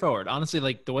pretty straightforward. Honestly,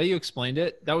 like the way you explained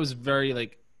it, that was very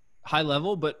like high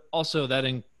level, but also that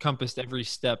encompassed every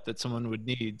step that someone would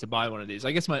need to buy one of these.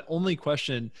 I guess my only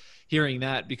question hearing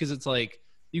that, because it's like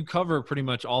you cover pretty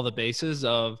much all the bases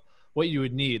of what you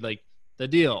would need, like the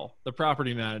deal, the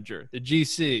property manager, the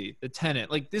GC, the tenant.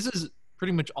 Like this is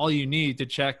pretty much all you need to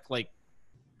check like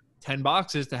 10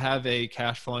 boxes to have a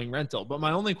cash flowing rental. But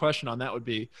my only question on that would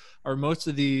be, are most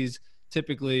of these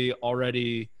typically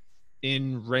already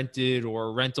in rented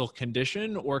or rental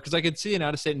condition? Or because I could see an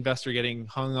out-of-state investor getting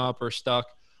hung up or stuck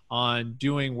on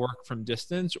doing work from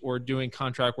distance or doing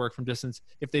contract work from distance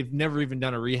if they've never even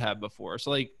done a rehab before. So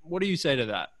like, what do you say to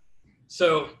that?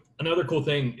 So another cool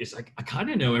thing is like, I kind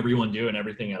of know everyone doing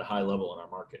everything at a high level in our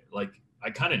market. Like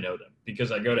I kind of know them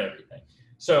because I go to everything.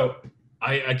 So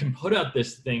I can put out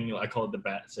this thing, I call it the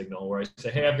bat signal, where I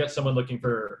say, hey, I've got someone looking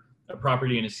for a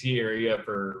property in a C area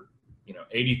for,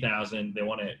 $80,000. They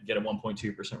want to get a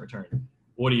 1.2% return.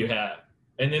 What do you have?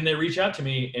 And then they reach out to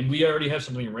me and we already have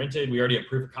something rented. We already have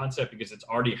proof of concept because it's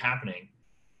already happening.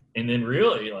 And then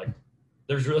really like,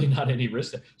 there's really not any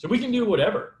risk. So we can do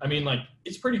whatever. I mean, like,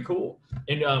 it's pretty cool.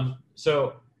 And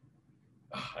so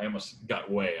I almost got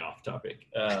way off topic.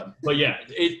 But yeah,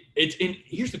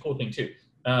 here's the cool thing too.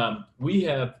 We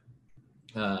have,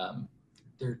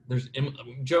 there's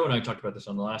Joe and I talked about this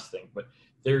on the last thing, but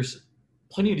there's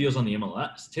plenty of deals on the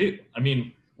MLS too. I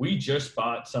mean, we just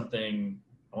bought something,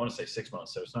 I want to say 6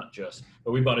 months, so it's not just,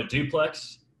 but we bought a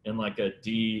duplex in like a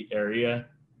D area,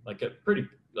 like a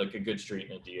good street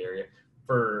in a D area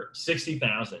for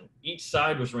 $60,000. Each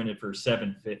side was rented for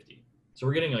 $750,000. So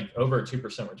we're getting like over a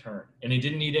 2% return, and it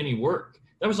didn't need any work.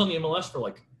 That was on the MLS for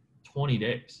like 20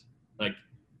 days. Like,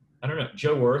 I don't know,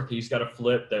 Joe Worth, he's got a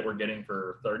flip that we're getting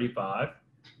for 35.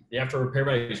 The after repair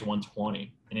value is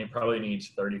 120, and it probably needs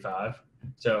 35.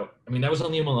 So, I mean, that was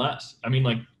on the MLS. I mean,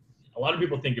 like, a lot of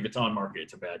people think if it's on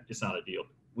market, it's not a deal.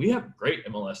 We have great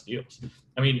MLS deals.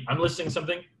 I mean, I'm listing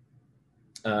something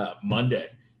Monday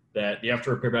that the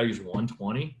after repair value is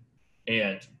 120,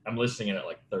 and I'm listing it at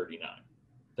like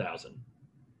 39,000.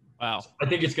 Wow. So I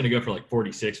think it's going to go for like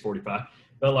 46, 45,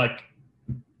 but like,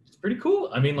 it's pretty cool.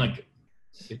 I mean, like,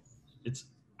 it's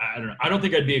I don't know. I don't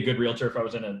think I'd be a good realtor if I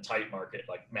was in a tight market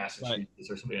like Massachusetts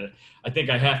or something like that. I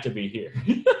think I have to be here.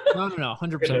 No,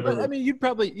 100%. But, I mean, you'd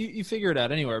probably you figure it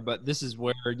out anywhere, but this is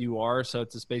where you are, so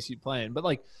it's a space you play in. But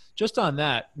like, just on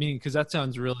that, I mean, because that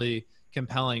sounds really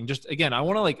compelling. Just again, I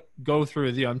want to like go through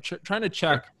with you. I'm trying to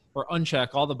check or uncheck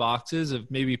all the boxes of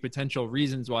maybe potential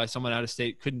reasons why someone out of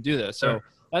state couldn't do this. So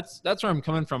that's where I'm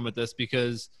coming from with this,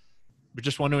 because we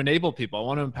just want to enable people. I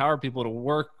want to empower people to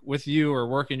work with you or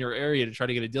work in your area to try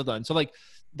to get a deal done. So like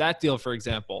that deal, for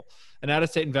example, an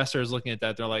out-of-state investor is looking at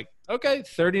that. They're like, okay,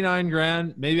 39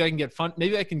 grand. Maybe I can get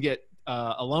maybe I can get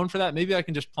a loan for that. Maybe I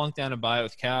can just plunk down and buy it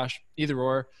with cash, either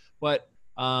or. But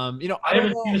you know, I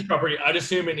haven't seen this property. I'd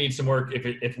assume it needs some work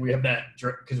if we have that,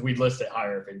 because we'd list it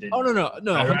higher if it didn't. Oh, no,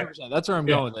 100%. Right? That's where I'm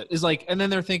going with it. Is like, and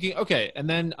then they're thinking, okay, and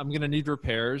then I'm going to need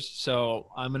repairs. So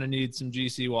I'm going to need some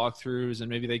GC walkthroughs, and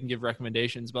maybe they can give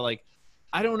recommendations. But like,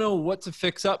 I don't know what to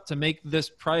fix up to make this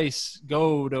price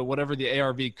go to whatever the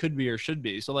ARV could be or should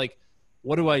be. So like,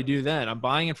 what do I do then? I'm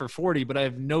buying it for 40, but I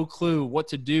have no clue what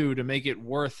to do to make it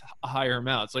worth a higher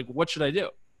amount. It's like, what should I do?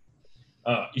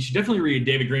 You should definitely read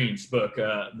David Green's book,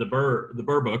 the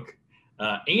Burr book,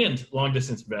 and Long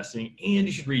Distance Investing. And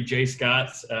you should read Jay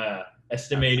Scott's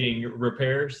Estimating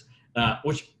Repairs,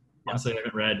 which honestly I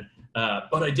haven't read.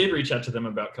 But I did reach out to them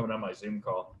about coming on my Zoom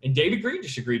call. And David Green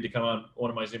just agreed to come on one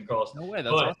of my Zoom calls. No way,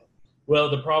 that's awesome. Well,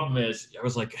 the problem is, I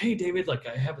was like, hey, David, like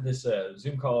I have this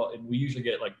Zoom call, and we usually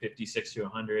get like 56 to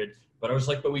 100. But I was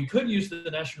like, but we could use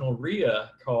the National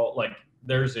RIA call, like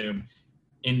their Zoom,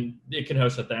 and it can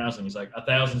host 1,000. He's like,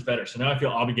 1,000's better. So now I feel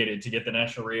obligated to get the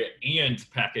National RIA and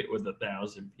pack it with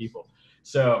 1,000 people.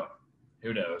 So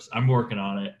who knows? I'm working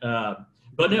on it.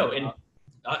 But no, and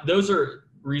those are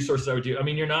resources I would do. I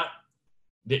mean,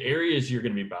 the areas you're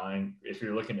going to be buying, if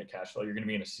you're looking at cash flow, you're going to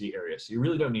be in a C area. So you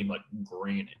really don't need like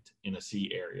granite in a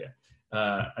C area.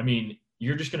 I mean,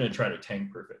 you're just going to try to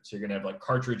tank proof it. So you're going to have like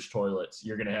cartridge toilets.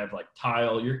 You're going to have like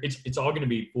tile. It's all going to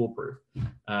be foolproof.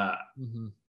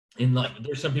 And like,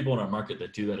 there's some people in our market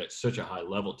that do that at such a high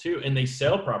level too. And they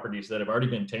sell properties that have already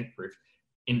been tank proof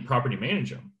and property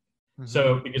manage them.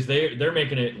 So because they're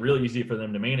making it really easy for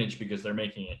them to manage, because they're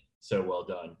making it so well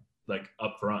done, like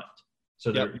up front.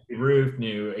 So their roof,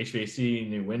 new HVAC,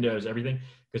 new windows, everything,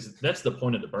 because that's the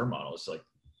point of the Burr model. It's like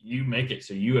you make it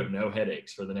so you have no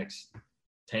headaches for the next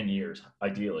 10 years,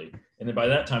 ideally. And then by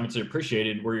that time it's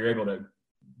appreciated, where you're able to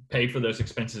pay for those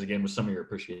expenses again with some of your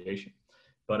appreciation.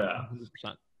 But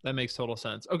 100%. That makes total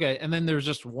sense. Okay. And then there's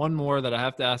just one more that I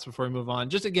have to ask before we move on.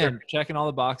 Just again, checking all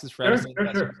the boxes for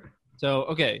Sure. So,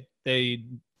 okay.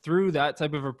 Through that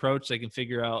type of approach, they can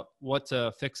figure out what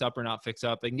to fix up or not fix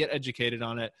up. They can get educated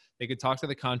on it. They could talk to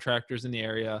the contractors in the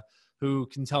area who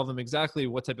can tell them exactly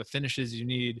what type of finishes you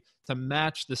need to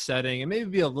match the setting and maybe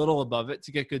be a little above it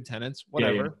to get good tenants,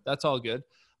 whatever. Yeah. That's all good.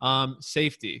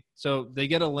 Safety. So they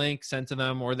get a link sent to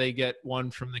them, or they get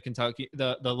one from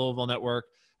the Louisville network,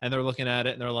 and they're looking at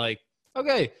it and they're like,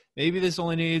 okay, maybe this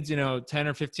only needs, 10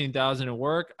 or 15,000 to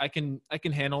work. I can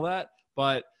handle that,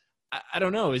 but I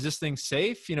don't know. Is this thing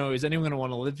safe? Is anyone going to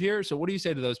want to live here? So what do you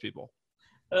say to those people?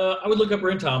 I would look up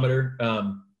Rentometer.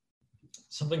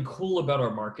 Something cool about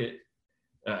our market.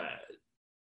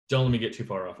 Don't let me get too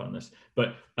far off on this,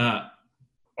 but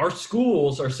our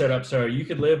schools are set up so you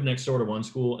could live next door to one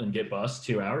school and get bused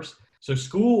 2 hours. So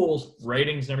schools,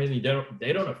 ratings, and everything,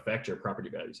 they don't affect your property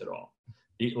values at all.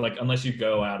 Like, unless you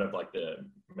go out of like the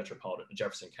metropolitan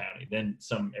Jefferson County, then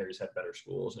some areas have better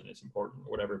schools and it's important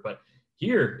or whatever. But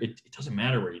here, it doesn't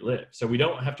matter where you live. So we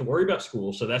don't have to worry about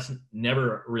schools. So that's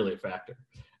never really a factor.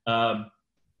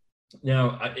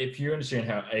 Now, if you understand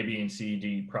how A, B, and C,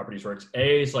 D properties works,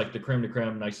 A is like the creme de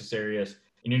creme, nicest areas,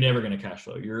 and you're never going to cash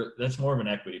flow. That's more of an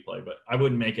equity play, but I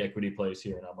wouldn't make equity plays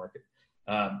here in our market.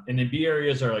 And then B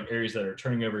areas are like areas that are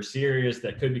turning over. C areas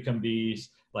that could become Bs.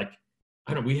 Like,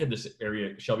 I don't know, we had this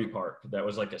area, Shelby Park, that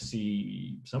was like a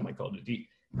C, some might call it a D.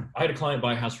 I had a client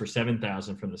buy a house for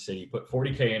 $7,000 from the city, put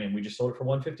 $40K in, and we just sold it for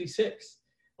 $156,000.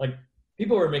 Like,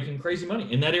 people are making crazy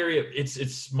money in that area. It's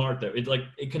smart though.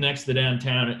 It connects the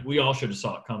downtown. We all should have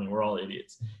saw it coming. We're all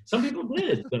idiots. Some people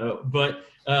did, but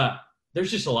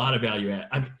there's just a lot of value add.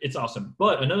 I mean, it's awesome.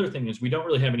 But another thing is we don't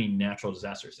really have any natural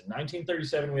disasters. In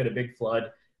 1937, we had a big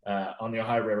flood on the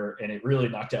Ohio River, and it really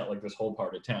knocked out like this whole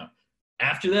part of town.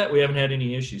 After that, we haven't had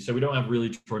any issues. So we don't have really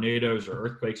tornadoes or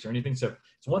earthquakes or anything. So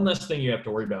it's one less thing you have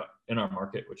to worry about in our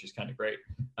market, which is kind of great.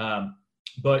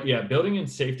 But yeah, building in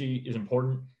safety is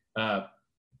important.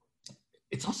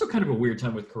 It's also kind of a weird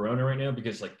time with Corona right now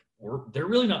because like they're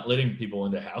really not letting people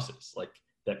into houses like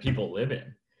that people live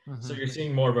in. Mm-hmm. So you're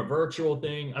seeing more of a virtual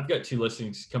thing. I've got 2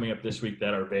 listings coming up this week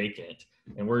that are vacant,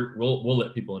 and we'll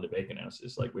let people into vacant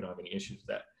houses. Like we don't have any issues with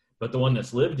that. But the one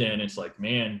that's lived in, it's like,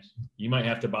 man, you might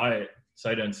have to buy it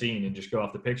sight unseen and just go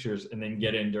off the pictures and then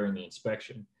get in during the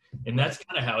inspection. And that's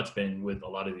kind of how it's been with a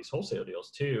lot of these wholesale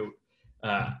deals too.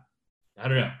 I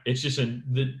don't know. It's just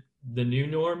the new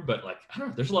norm, but like, I don't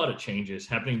know, there's a lot of changes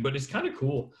happening, but it's kind of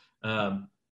cool.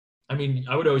 I mean,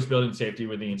 I would always build in safety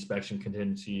with the inspection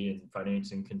contingency and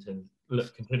financing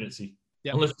contingency,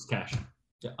 unless it's cash.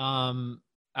 Yeah.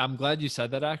 I'm glad you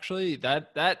said that actually.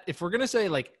 That if we're going to say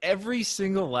like every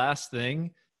single last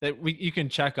thing that you can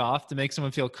check off to make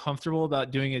someone feel comfortable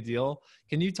about doing a deal,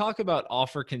 can you talk about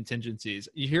offer contingencies?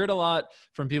 You hear it a lot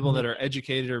from people that are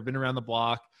educated or been around the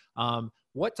block.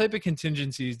 What type of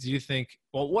contingencies do you think,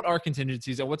 what are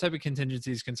contingencies, and what type of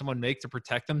contingencies can someone make to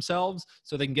protect themselves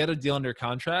so they can get a deal under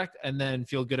contract and then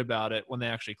feel good about it when they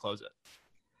actually close it?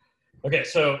 Okay,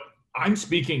 so I'm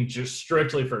speaking just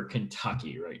strictly for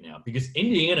Kentucky right now because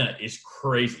Indiana is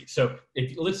crazy. So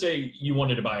if let's say you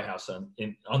wanted to buy a house on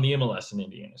the MLS in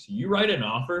Indiana, so you write an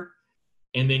offer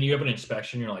and then you have an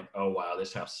inspection, you're like, oh wow,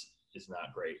 this house is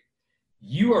not great.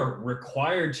 You are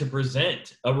required to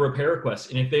present a repair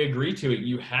request. And if they agree to it,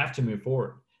 you have to move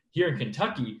forward. Here in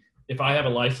Kentucky, if I have a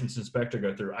licensed inspector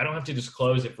go through, I don't have to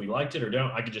disclose if we liked it or don't.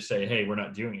 I could just say, hey, we're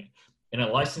not doing it. And a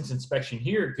licensed inspection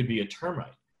here could be a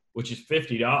termite, which is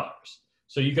 $50.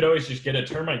 So you could always just get a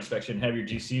termite inspection, have your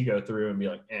GC go through and be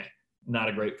like, not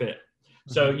a great fit.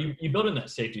 So you build in that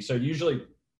safety. So usually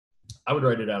I would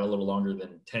write it out a little longer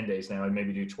than 10 days now. I'd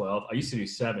maybe do 12. I used to do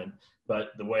 7,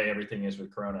 but the way everything is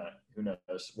with Corona, who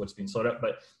knows what's being slowed up.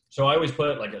 But so I always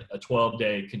put like a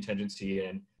 12-day contingency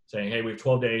in saying, hey, we have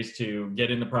 12 days to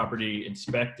get in the property,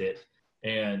 inspect it,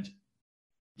 and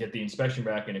get the inspection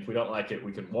back. And if we don't like it,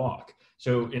 we can walk.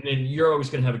 So, and then you're always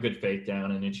going to have a good faith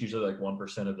down, and it's usually like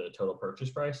 1% of the total purchase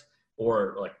price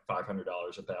or like $500,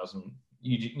 $1,000.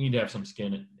 You need to have some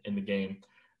skin in the game.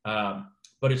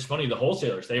 But it's funny, the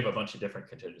wholesalers, they have a bunch of different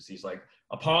contingencies. Like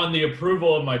upon the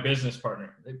approval of my business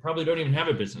partner, they probably don't even have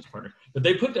a business partner, but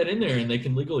they put that in there and they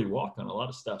can legally walk on a lot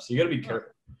of stuff. So you got to be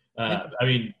careful. I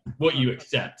mean, what you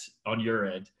accept on your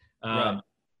end.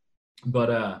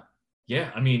 But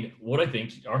yeah, I mean, what I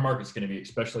think our market's going to be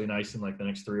especially nice in like the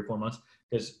next 3 or 4 months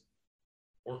because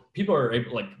people are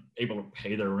able to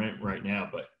pay their rent right now,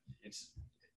 but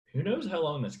who knows how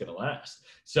long that's going to last.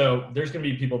 So there's going to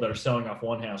be people that are selling off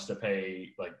one house to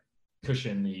pay, like,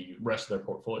 cushion the rest of their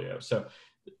portfolio. So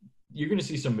you're going to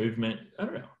see some movement. I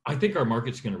don't know. I think our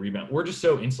market's going to rebound. We're just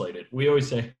so insulated. We always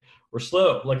say we're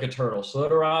slow like a turtle, slow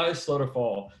to rise, slow to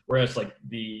fall. Whereas like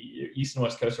the East and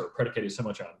West Coast are predicated so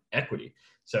much on equity.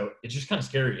 So it's just kind of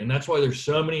scary. And that's why there's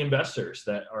so many investors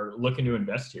that are looking to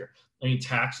invest here. I mean,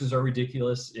 taxes are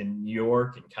ridiculous in New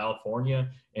York and California,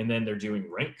 and then they're doing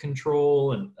rent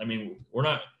control. And I mean,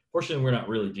 fortunately, we're not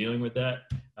really dealing with that.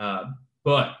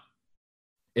 But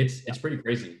it's pretty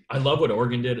crazy. I love what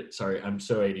Oregon did. Sorry, I'm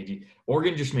so ADD.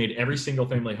 Oregon just made every single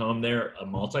family home there a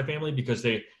multifamily because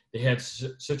they had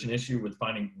such an issue with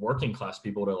finding working class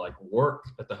people to like work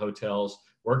at the hotels,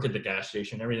 work at the gas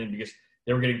station, everything, because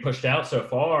they were getting pushed out so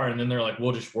far. And then they're like,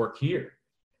 we'll just work here.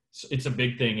 So it's a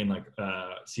big thing in like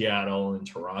Seattle and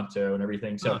Toronto and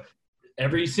everything. So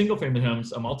every single family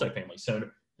home's a multifamily. So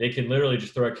they can literally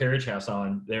just throw a carriage house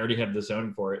on. They already have the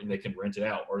zoning for it and they can rent it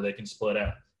out or they can split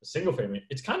out. A single family,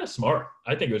 it's kind of smart.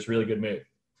 I think it was a really good move.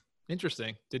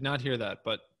 Interesting. Did not hear that,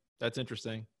 but that's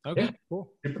interesting. Okay, yeah,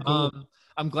 cool. Super cool.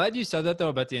 I'm glad you said that though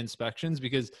about the inspections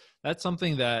because that's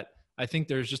something that I think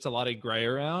there's just a lot of gray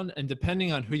around, and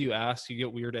depending on who you ask, you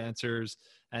get weird answers.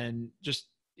 And just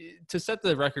to set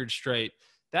the record straight,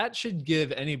 that should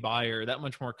give any buyer that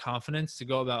much more confidence to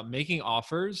go about making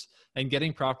offers and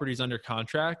getting properties under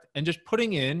contract and just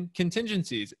putting in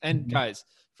contingencies. And guys,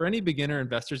 for any beginner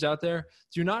investors out there,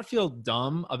 do not feel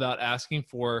dumb about asking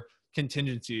for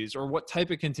contingencies or what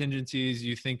type of contingencies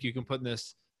you think you can put in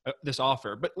this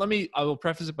offer. But I will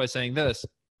preface it by saying this: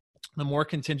 the more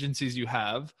contingencies you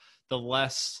have, the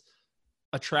less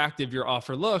attractive your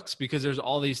offer looks, because there's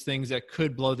all these things that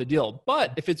could blow the deal.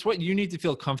 But if it's what you need to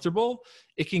feel comfortable,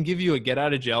 it can give you a get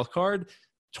out of jail card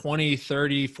 20,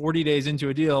 30, 40 days into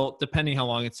a deal, depending how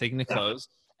long it's taking to close.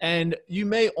 And you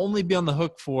may only be on the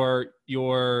hook for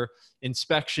your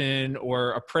inspection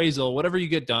or appraisal, whatever you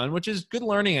get done, which is good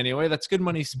learning anyway. That's good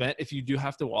money spent if you do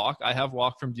have to walk. I have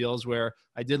walked from deals where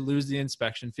I did lose the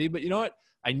inspection fee, but you know what?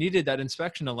 I needed that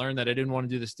inspection to learn that I didn't want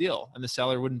to do this deal, and the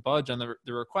seller wouldn't budge on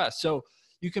the request. So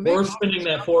you can make, or spending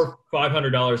that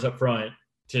 $400-500 up front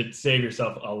to save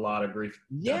yourself a lot of grief.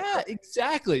 Yeah,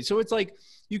 exactly. So it's like,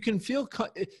 you can feel,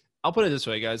 I'll put it this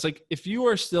way, guys. Like, if you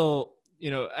are still,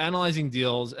 analyzing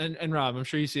deals, and Rob, I'm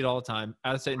sure you see it all the time,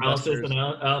 out-of-state investors.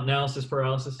 Analysis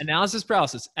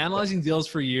paralysis. Analyzing deals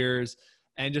for years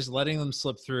and just letting them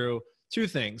slip through. Two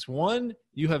things. One,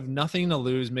 you have nothing to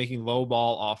lose making low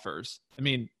ball offers. I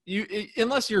mean,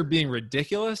 unless you're being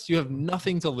ridiculous, you have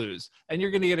nothing to lose, and you're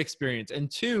going to get experience.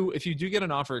 And two, if you do get an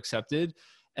offer accepted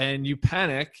and you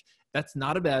panic, that's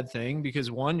not a bad thing, because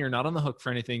one, you're not on the hook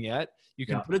for anything yet. You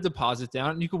can put a deposit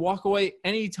down and you can walk away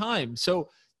anytime. So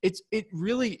it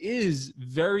really is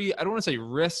very, I don't want to say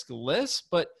riskless,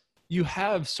 but you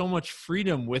have so much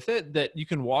freedom with it that you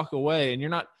can walk away and you're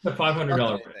not the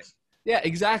 $500 risk. Yeah,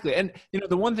 exactly. And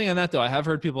the one thing on that though, I have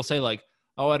heard people say like,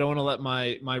 oh, I don't want to let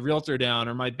my realtor down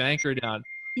or my banker down.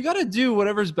 You got to do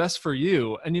whatever's best for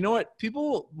you. And you know what?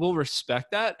 People will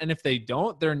respect that. And if they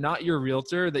don't, they're not your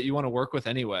realtor that you want to work with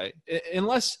anyway,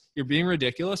 unless you're being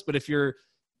ridiculous. But if you're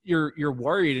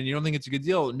worried and you don't think it's a good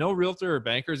deal, no realtor or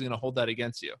banker is going to hold that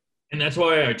against you. And that's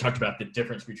why I talked about the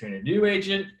difference between a new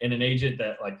agent and an agent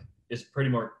that is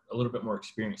a little bit more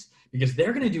experienced, because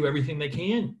they're going to do everything they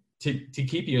can to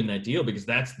keep you in that deal, because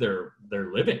that's their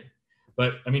living.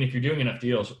 But I mean, if you're doing enough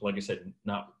deals, like I said,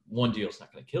 not one deal is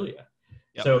not going to kill you.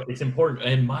 Yep. So it's important.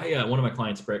 And my one of my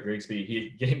clients, Brett Grigsby,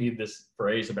 he gave me this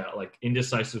phrase about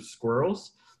indecisive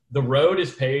squirrels. The road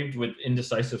is paved with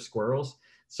indecisive squirrels.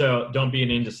 So don't be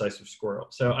an indecisive squirrel.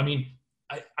 So, I mean,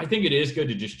 I think it is good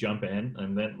to just jump in,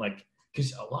 and then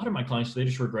because a lot of my clients, they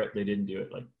just regret they didn't do it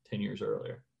 10 years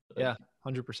earlier. Yeah,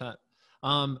 100%.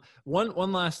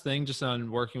 One last thing just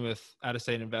on working with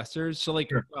out-of-state investors. So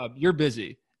sure. You're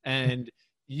busy and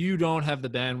you don't have the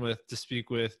bandwidth to speak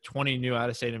with 20 new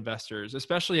out-of-state investors,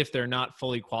 especially if they're not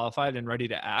fully qualified and ready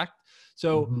to act.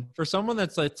 So for someone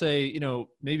that's, let's say,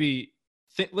 maybe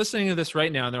listening to this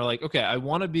right now, and they're like, okay, I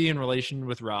want to be in relation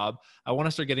with Rob. I want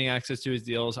to start getting access to his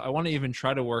deals. I want to even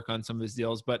try to work on some of his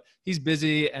deals, but he's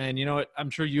busy. And you know what? I'm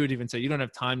sure you would even say you don't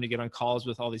have time to get on calls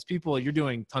with all these people. You're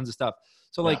doing tons of stuff.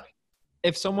 So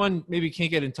if someone maybe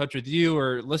can't get in touch with you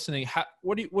or listening,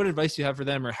 what advice do you have for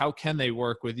them, or how can they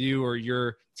work with you or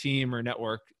your team or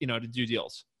network, to do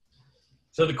deals?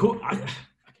 So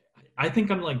I think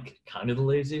I'm kind of the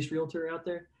laziest realtor out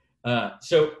there.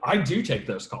 So I do take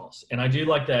those calls, and I do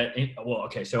like that. Well,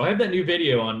 okay. So I have that new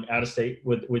video on out of state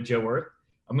with Joe Worth.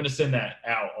 I'm going to send that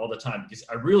out all the time, because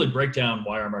I really break down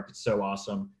why our market's so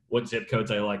awesome, what zip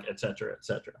codes I like, et cetera, et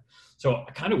cetera. So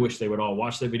I kind of wish they would all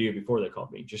watch that video before they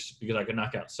called me, just because I could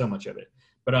knock out so much of it.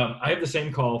 But I have the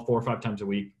same call 4 or 5 times a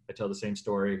week. I tell the same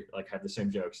story, have the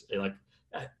same jokes.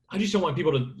 I just don't want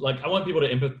people to I want people to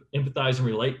empathize and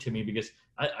relate to me, because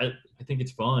I think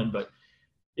it's fun, but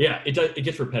yeah, it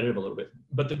gets repetitive a little bit.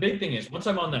 But the big thing is, once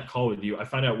I'm on that call with you, I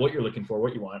find out what you're looking for,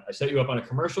 what you want. I set you up on a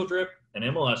commercial drip, an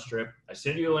MLS drip. I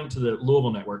send you a link to the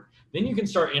Louisville network. Then you can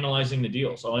start analyzing the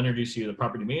deals. I'll introduce you to the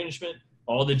property management,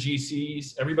 all the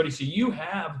GCs, everybody. So you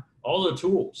have all the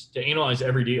tools to analyze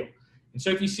every deal. And so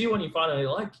if you see one you finally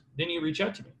like, then you reach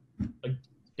out to me.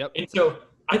 Yep. And so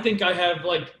I think I have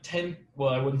 10, well,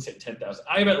 I wouldn't say 10,000.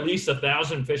 I have at least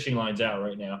 1,000 fishing lines out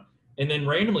right now. And then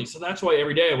randomly, so that's why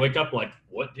every day I wake up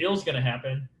what deal's going to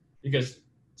happen? Because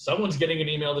someone's getting an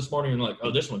email this morning and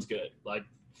oh, this one's good.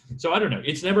 So I don't know.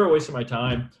 It's never a waste of my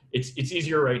time. It's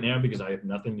easier right now because I have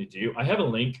nothing to do. I have a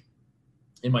link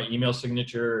in my email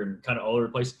signature and kind of all over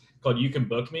the place called You Can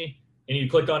Book Me. And you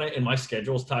click on it and my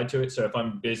schedule's tied to it. So if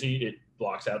I'm busy, it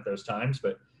blocks out those times.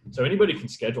 But so anybody can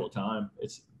schedule a time.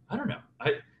 I don't know.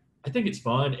 I think it's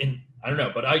fun, and I don't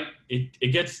know, but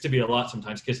it gets to be a lot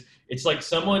sometimes, because it's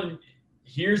someone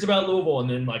hears about Louisville and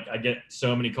then I get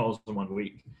so many calls in 1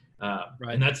 week. Right.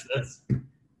 And that's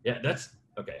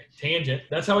okay. Tangent.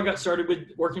 That's how I got started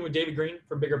with working with David Green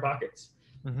from Bigger Pockets.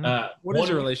 Mm-hmm. What is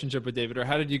your relationship with David, or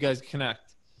how did you guys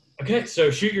connect? Okay,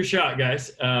 so shoot your shot,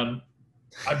 guys.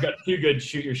 I've got 2 good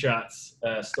shoot your shots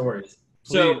stories.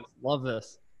 Please, love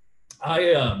this.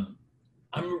 I'm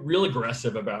real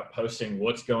aggressive about posting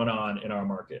what's going on in our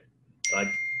market, like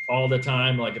all the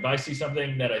time. Like if I see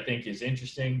something that I think is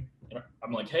interesting,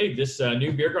 I'm like, hey, this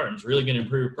new beer garden is really going to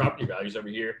improve property values over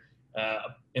here.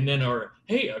 And then, or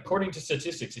hey, according to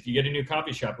statistics, if you get a new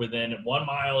coffee shop within 1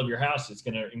 mile of your house, it's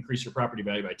going to increase your property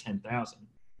value by 10,000.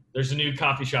 There's a new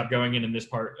coffee shop going in this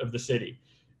part of the city.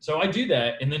 So I do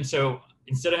that. And then, so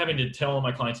instead of having to tell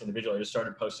my clients individually, I just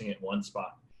started posting it in one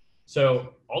spot.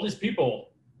 So all these people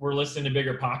were listening to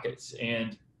Bigger Pockets,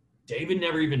 and David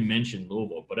never even mentioned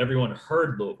Louisville, but everyone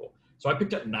heard Louisville. So I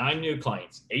picked up 9 new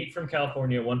clients, 8 from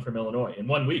California, 1 from Illinois in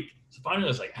 1 week. So finally I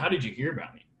was like, how did you hear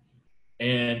about me?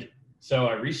 And so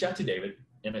I reached out to David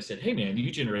and I said, hey man,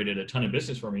 you generated a ton of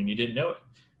business for me and you didn't know it.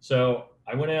 So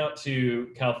I went out to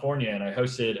California and I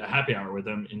hosted a happy hour with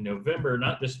them in November,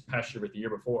 not this past year, but the year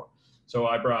before. So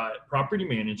I brought property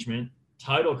management,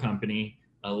 title company,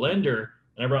 a lender,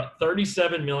 and I brought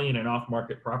 37 million in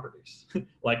off-market properties,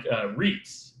 like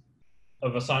REITs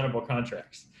of assignable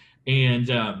contracts. And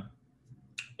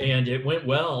it went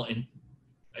well. And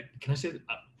can I say that?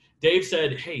 Dave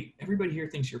said, hey, everybody here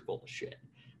thinks you're full of shit,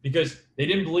 because they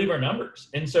didn't believe our numbers.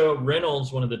 And so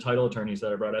Reynolds, one of the title attorneys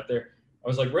that I brought out there, I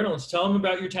was like, Reynolds, tell them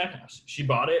about your townhouse. She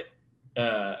bought it.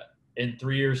 And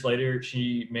 3 years later,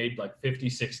 she made like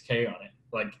 56K on it,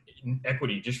 like in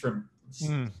equity, just from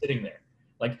sitting there.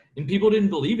 Like, and people didn't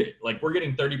believe it. Like, we're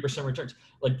getting 30% returns.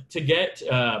 Like, to get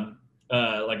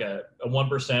like a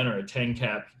 1% or a 10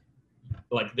 cap,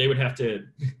 like they would have to,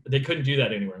 they couldn't do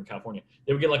that anywhere in California.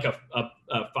 They would get like a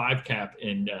 5 cap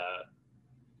in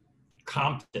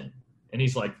Compton. And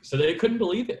he's like, so they couldn't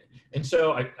believe it. And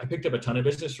so I picked up a ton of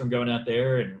business from going out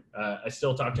there, and I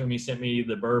still talk to him. He sent me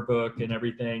the Burr book and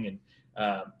everything.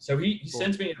 And so he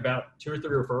sends me about 2 or 3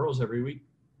 referrals every week.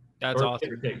 That's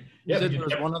awesome. Yeah, there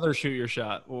was one other shoot your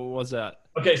shot. What was that?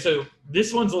 Okay, so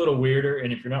this one's a little weirder,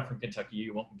 and if you're not from Kentucky,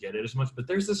 you won't get it as much. But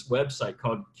there's this website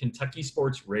called Kentucky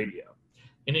Sports Radio,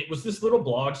 and it was this little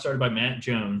blog started by Matt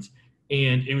Jones,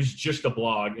 and it was just a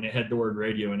blog, and it had the word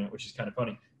radio in it, which is kind of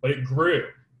funny. But it grew,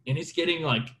 and it's getting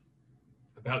like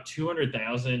about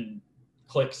 200,000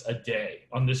 clicks a day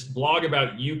on this blog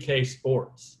about UK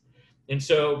sports. And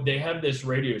so they have this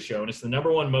radio show, and it's the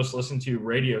 #1 most listened to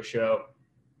radio show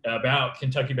about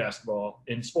Kentucky basketball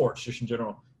and sports just in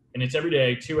general. And it's every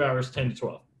day, 2 hours, 10 to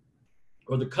 12.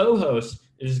 Well, the co-host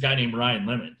is this guy named Ryan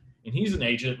Lemon, and he's an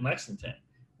agent in Lexington.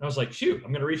 And I was like, shoot,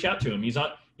 I'm going to reach out to him.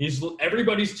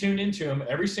 Everybody's tuned into him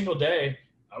every single day.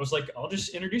 I was like, I'll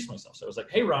just introduce myself. So I was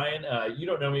like, hey, Ryan, you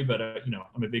don't know me, but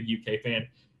I'm a big UK fan.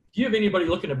 If you have anybody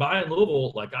looking to buy in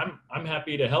Louisville, like I'm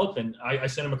happy to help. And I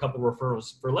sent him a couple of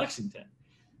referrals for Lexington.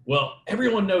 Well,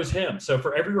 everyone knows him. So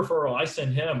for every referral I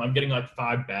send him, I'm getting like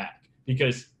 5 back,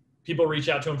 because people reach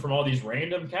out to him from all these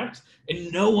random counties,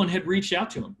 and no one had reached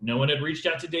out to him. No one had reached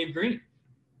out to Dave Green.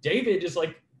 David is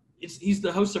like, he's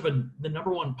the host of the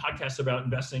 #1 podcast about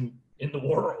investing in the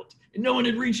world, and no one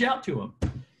had reached out to him.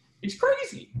 It's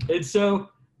crazy. And so,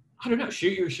 I don't know,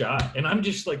 shoot your shot. And I'm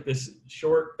just like this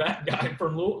short, fat guy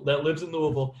from Louisville that lives in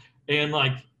Louisville. And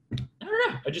like, I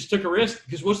don't know, I just took a risk,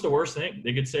 because what's the worst thing?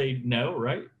 They could say no,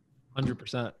 right?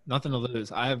 100%. Nothing to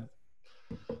lose. I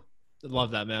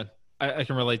love that, man. I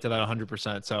can relate to that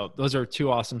 100%. So those are 2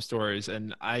 awesome stories.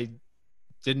 And I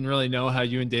didn't really know how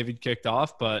you and David kicked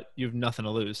off, but you have nothing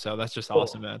to lose. So that's just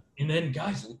awesome, man. And then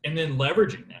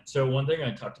leveraging that. So one thing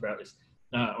I talked about is,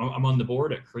 I'm on the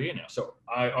board at CREA now. So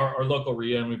our local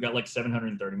REIA, and we've got like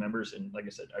 730 members. And like I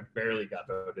said, I barely got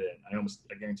voted in.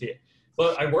 I guarantee it.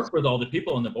 But I work with all the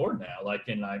people on the board now,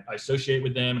 and I associate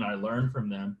with them and I learn from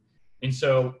them. And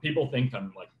so people think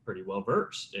I'm like pretty well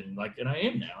versed, and I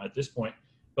am now at this point.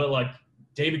 But like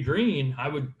David Green, I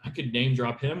could name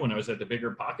drop him when I was at the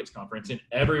Bigger Pockets conference, and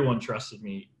everyone trusted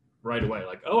me right away.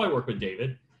 Like, oh, I work with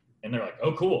David. And they're like,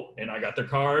 oh, cool. And I got their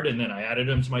card, and then I added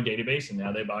them to my database, and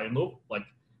now they buy in Louisville. Like,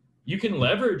 you can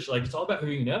leverage, like, it's all about who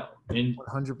you know. And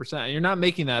 100%. You're not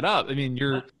making that up. I mean,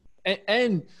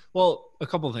 well, a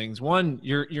couple of things. One,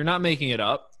 you're not making it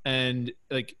up. And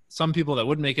like some people that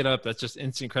would make it up, that's just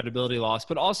instant credibility loss.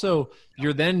 But also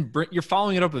you're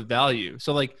following it up with value.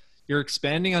 So like you're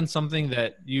expanding on something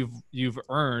that you've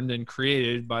earned and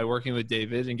created by working with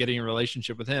David and getting a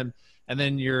relationship with him. And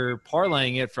then you're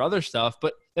parlaying it for other stuff,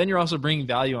 but then you're also bringing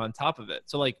value on top of it.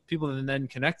 So like people that then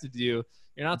connected to you,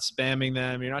 you're not spamming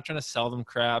them. You're not trying to sell them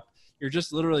crap. You're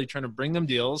just literally trying to bring them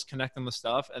deals, connect them with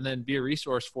stuff, and then be a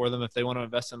resource for them if they want to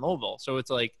invest in Louisville. So it's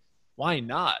like why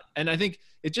not? And I think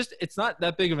it's not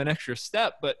that big of an extra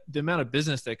step, but the amount of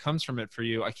business that comes from it for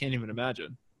you, I can't even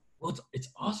imagine. Well, it's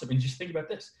awesome. And just think about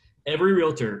this. Every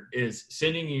realtor is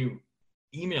sending you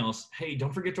emails. Hey,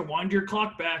 don't forget to wind your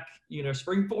clock back,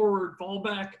 spring forward, fall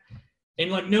back.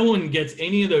 And like, no one gets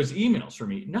any of those emails from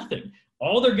me, nothing.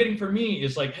 All they're getting from me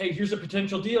is like, hey, here's a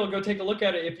potential deal. Go take a look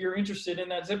at it if you're interested in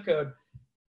that zip code.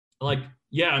 Like,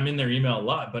 yeah, I'm in their email a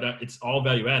lot, but it's all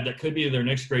value add. That could be their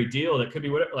next great deal. That could be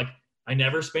whatever. Like, I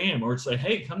never spam, or it's like,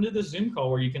 hey, come to this Zoom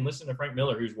call where you can listen to Frank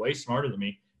Miller, who's way smarter than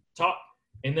me, talk.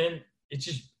 And then it's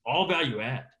just all value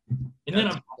add. And then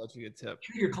that's a good tip.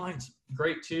 Your clients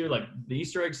great too. Like the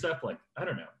Easter egg stuff, like, I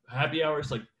don't know, happy hours.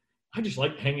 Like, I just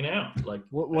like hanging out. Like,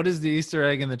 what is the Easter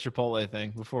egg and the Chipotle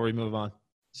thing before we move on?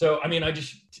 So, I mean,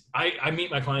 I meet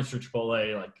my clients for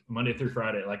Chipotle, like Monday through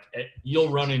Friday. Like, you'll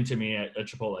run into me at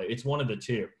Chipotle. It's one of the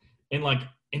two. And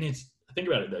think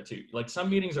about it though too. Like, some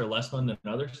meetings are less fun than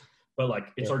others, but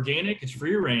like, it's organic, it's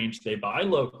free range. They buy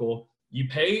local, you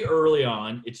pay early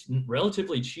on. It's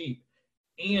relatively cheap.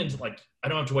 And like, I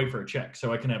don't have to wait for a check.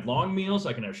 So I can have long meals.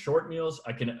 I can have short meals.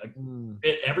 I can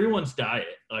fit everyone's diet.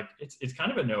 Like, it's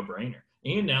kind of a no brainer.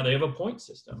 And now they have a point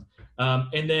system.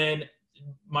 And then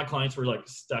my clients were like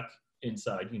stuck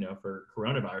inside, for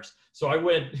coronavirus. So I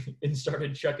went and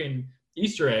started chucking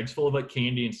Easter eggs full of like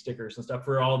candy and stickers and stuff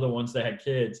for all the ones that had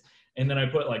kids. And then I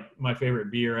put like my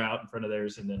favorite beer out in front of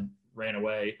theirs and then ran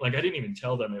away. Like, I didn't even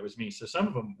tell them it was me. So some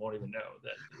of them won't even know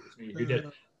that it was me who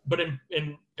did. But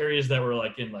in areas that were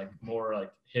like in like more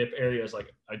like hip areas,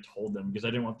 like I told them because I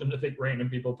didn't want them to think random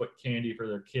people put candy for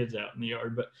their kids out in the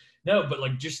yard. But no, but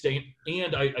like just staying.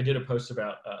 And I did a post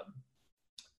about,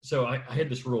 so I had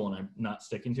this rule and I'm not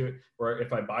sticking to it, where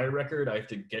if I buy a record, I have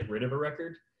to get rid of a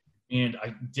record. And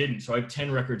I didn't. So I have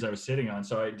 10 records I was sitting on.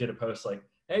 So I did a post like,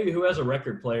 hey, who has a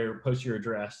record player? Post your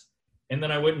address. And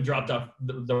then I went and dropped off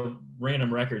the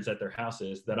random records at their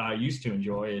houses that I used to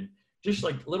enjoy. And just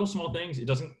like little small things. It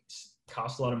doesn't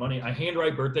cost a lot of money. I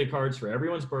handwrite birthday cards for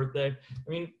everyone's birthday. I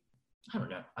mean, I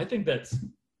don't know. I think that's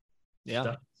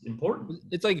important.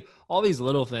 It's like all these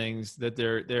little things that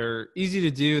they're easy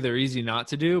to do, they're easy not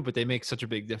to do, but they make such a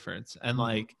big difference. And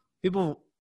like people,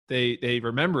 they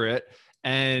remember it.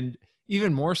 And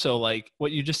even more so, like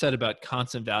what you just said about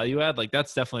constant value add, like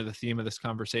that's definitely the theme of this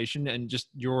conversation and just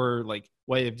your like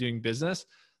way of doing business.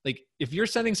 Like if you're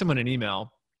sending someone an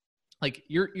email, like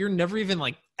you're never even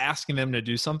like asking them to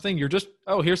do something. You're just,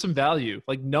 oh, here's some value.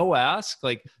 Like no ask,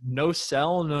 like no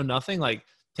sell, no nothing, like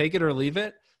take it or leave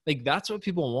it. Like that's what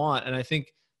people want. And I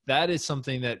think that is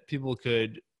something that people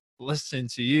could listen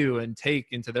to you and take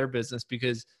into their business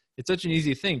because it's such an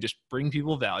easy thing. Just bring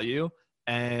people value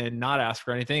and not ask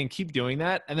for anything and keep doing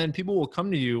that. And then people will come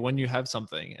to you when you have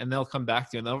something and they'll come back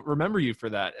to you and they'll remember you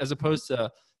for that as opposed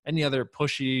to any other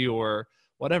pushy or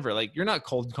whatever. Like you're not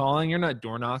cold calling, you're not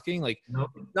door knocking, like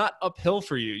not uphill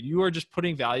for you. You are just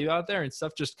putting value out there and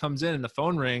stuff just comes in and the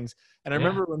phone rings. And I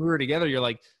remember when we were together, you're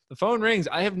like, the phone rings.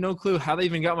 I have no clue how they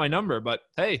even got my number, but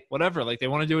hey, whatever. Like they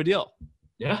want to do a deal.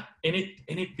 Yeah. And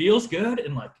it feels good.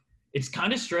 And like, it's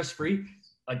kind of stress-free.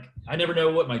 Like I never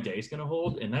know what my day is going to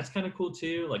hold. And that's kind of cool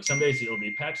too. Like some days it'll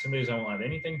be packed. Some days I won't have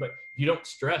anything, but you don't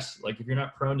stress. Like if you're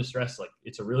not prone to stress, like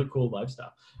it's a really cool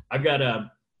lifestyle. I've got,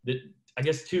 I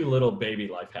guess 2 little baby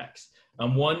life hacks.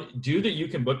 One, do the you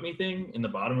can book me thing in the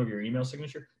bottom of your email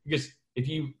signature, because if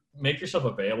you make yourself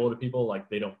available to people, like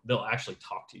they'll actually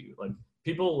talk to you. Like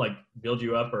people like build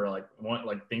you up or like want,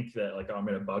 like think that like, oh, I'm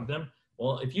going to bug them.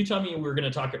 Well, if you tell me we're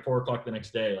going to talk at 4:00 the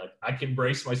next day, like I can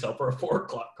brace myself for a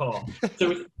 4:00 call.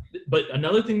 So, but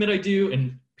another thing that I do,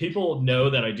 and people know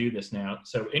that I do this now,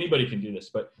 so anybody can do this,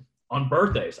 but on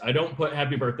birthdays, I don't put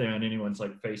happy birthday on anyone's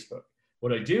like Facebook.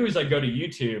 What I do is I go to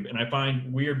YouTube and I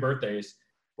find weird birthdays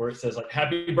where it says like,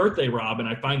 happy birthday, Rob. And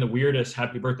I find the weirdest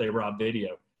happy birthday, Rob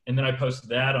video. And then I post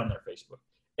that on their Facebook.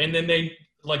 And then they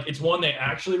like, it's one they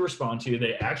actually respond to.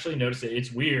 They actually notice it.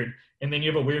 It's weird. And then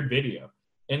you have a weird video.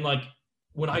 And like,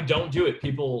 when I don't do it,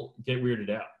 people get weirded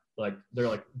out. Like they're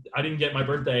like, I didn't get my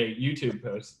birthday YouTube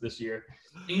post this year.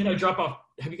 And I drop off.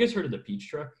 Have you guys heard of the Peach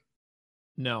Truck?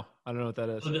 No, I don't know what that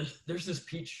is. So there's this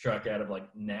Peach Truck out of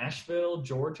like Nashville,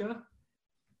 Georgia.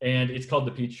 And it's called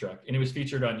the Peach Truck. And it was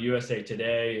featured on USA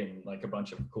Today and like a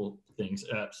bunch of cool things,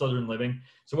 Southern Living.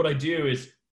 So what I do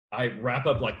is I wrap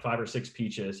up like 5 or 6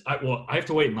 peaches. I have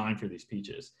to wait in line for these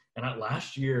peaches. And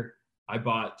last year I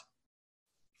bought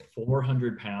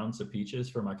 400 pounds of peaches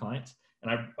for my clients.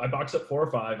 And I box up 4 or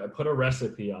 5. I put a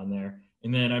recipe on there.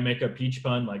 And then I make a peach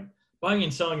pun, like buying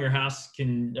and selling your house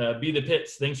can be the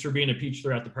pits. Thanks for being a peach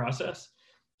throughout the process.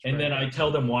 And then I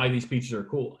tell them why these peaches are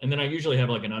cool. And then I usually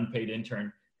have like an unpaid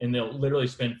intern. and they'll literally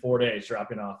spend 4 days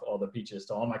dropping off all the peaches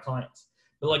to all my clients.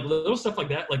 But like little stuff like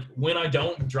that, like when I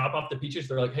don't drop off the peaches,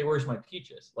 they're like, hey, where's my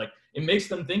peaches? Like it makes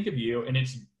them think of you, and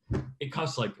it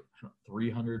costs like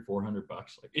 $300, $400.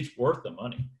 Like it's worth the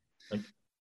money. Like,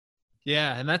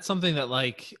 yeah. And that's something that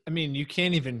like, I mean, you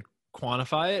can't even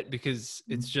quantify it because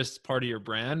it's just part of your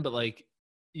brand, but like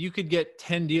you could get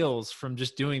 10 deals from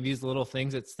just doing these little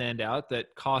things that stand out that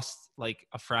cost like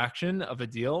a fraction of a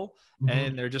deal.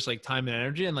 And they're just like time and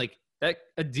energy. And like that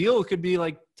a deal could be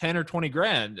like 10 or 20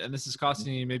 grand. And this is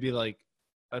costing you maybe like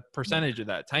a percentage of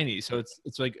that, tiny. So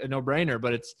it's like a no brainer,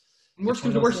 but it's worst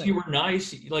comes to worst, you were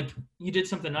nice. Like you did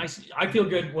something nice. I feel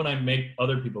good when I make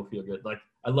other people feel good. Like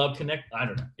I love connect. I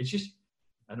don't know. It's just,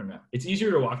 I don't know. It's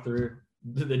easier to walk through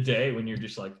the day when you're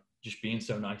just like, just being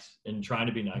so nice and trying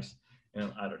to be nice.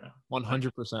 And I don't know.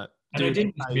 100%. And I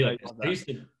didn't used to be like this.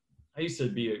 I used to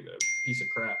be a piece of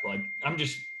crap. Like I'm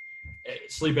just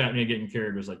sleep apnea getting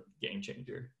cured was like game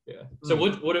changer. Yeah. So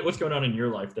what's going on in your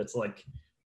life that's like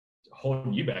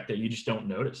holding you back that you just don't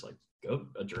notice? Like go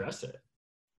address it.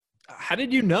 How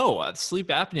did you know sleep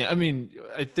apnea? I mean,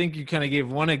 I think you kind of gave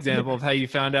one example of how you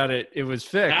found out it was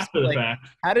fixed. After the fact.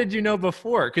 How did you know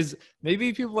before? Because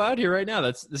maybe people out here right now,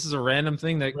 this is a random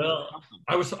thing that. Well,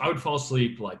 I would fall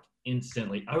asleep like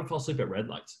instantly. I would fall asleep at red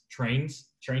lights, train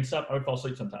stop. I would fall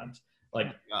asleep sometimes. Like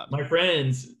my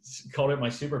friends called it my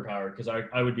superpower because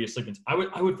I would be asleep.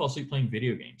 I would fall asleep playing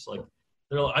video games. Like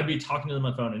I'd be talking to them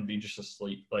on the phone and be just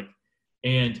asleep. Like,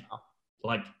 and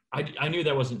like. I knew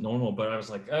that wasn't normal, but I was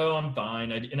like, oh, I'm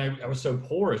fine. I was so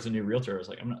poor as a new realtor. I was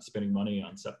like, I'm not spending money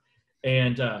on stuff.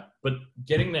 And, but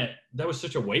getting that was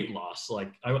such a weight loss.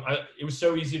 Like it was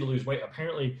so easy to lose weight.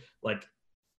 Apparently, like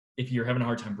if you're having a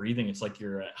hard time breathing, it's like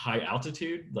you're at high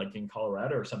altitude, like in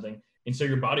Colorado or something. And so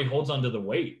your body holds onto the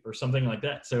weight or something like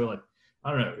that. So like,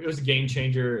 I don't know, it was a game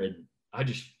changer. And I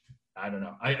don't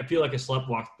know. I feel like I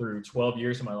walked through 12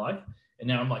 years of my life. And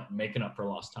now I'm like making up for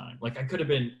lost time. Like I could have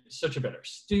been such a better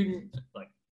student. Like,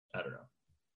 I don't know.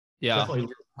 Yeah,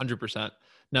 definitely. 100%.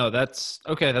 No, that's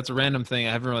okay. That's a random thing.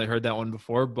 I haven't really heard that one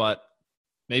before, but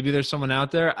maybe there's someone out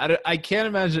there. I can't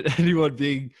imagine anyone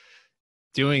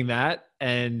doing that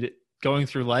and going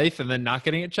through life and then not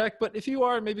getting it checked. But if you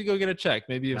are, maybe go get it checked.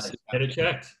 Maybe you get it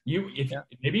checked.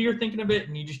 Maybe you're thinking of it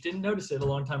and you just didn't notice it a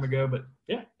long time ago, but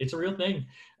yeah, it's a real thing.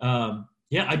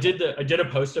 Yeah, I did a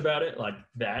post about it like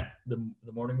that, the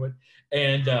morning wood.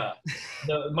 And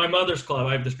my mother's club,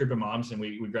 I have this group of moms and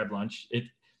we grab lunch.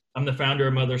 I'm the founder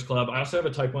of Mother's Club. I also have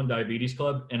a type 1 diabetes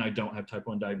club and I don't have type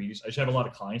 1 diabetes. I just have a lot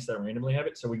of clients that randomly have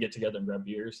it. So we get together and grab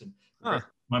beers and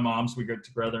my moms, we go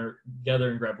together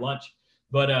and grab lunch.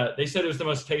 But they said it was the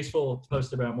most tasteful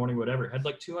post about Morningwood ever. It had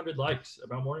like 200 likes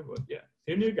about Morningwood. Yeah.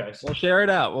 Who knew, guys? We'll share it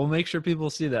out. We'll make sure people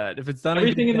see that. If it's done,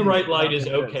 everything in the right light is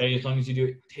okay as long as you do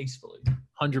it tastefully.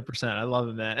 100%. I love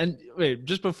it, man. And wait,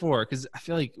 just before, because I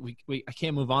feel like I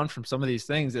can't move on from some of these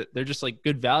things that they're just like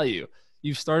good value.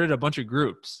 You've started a bunch of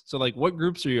groups. So like what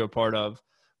groups are you a part of?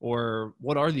 Or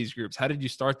what are these groups? How did you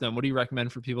start them? What do you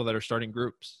recommend for people that are starting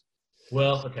groups?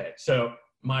 Well, okay. So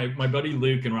my buddy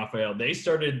Luke and Raphael, they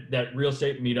started that real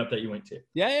estate meetup that you went to.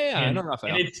 Yeah. I know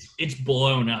Raphael. And it's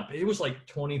blown up. It was like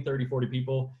 20, 30, 40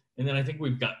 people. And then I think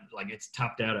we've got like, it's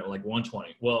topped out at like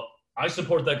 120. Well, I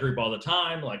support that group all the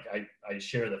time. Like I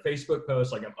share the Facebook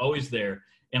posts, like I'm always there.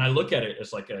 And I look at it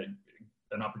as like an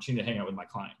opportunity to hang out with my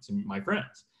clients and my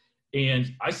friends.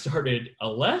 And I started a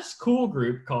less cool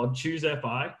group called Choose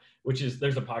FI, which is,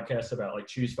 there's a podcast about like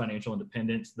choose financial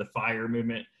independence, the FIRE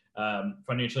movement,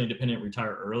 financially independent,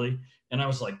 retire early. And I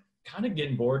was like kind of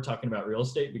getting bored talking about real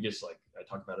estate because like I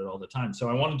talk about it all the time. So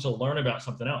I wanted to learn about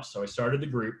something else. So I started the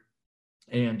group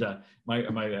and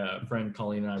my friend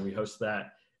Colleen and I, we host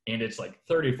that. And it's like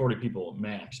 30 or 40 people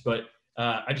max, but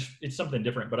it's something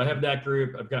different. But I have that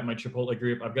group. I've got my Chipotle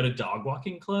group. I've got a dog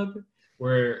walking club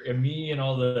where me and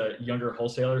all the younger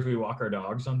wholesalers, we walk our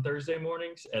dogs on Thursday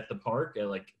mornings at the park.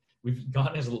 We've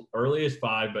gotten as early as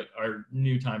 5, but our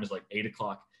new time is like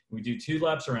 8:00. We do 2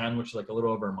 laps around, which is like a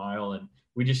little over a mile. And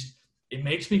it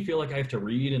makes me feel like I have to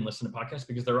read and listen to podcasts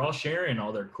because they're all sharing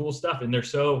all their cool stuff. And they're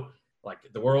so like,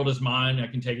 the world is mine. I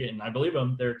can take it. And I believe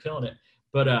them. They're killing it.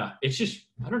 But it's just,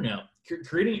 I don't know,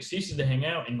 creating excuses to hang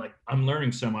out. And like, I'm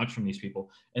learning so much from these people.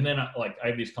 And then I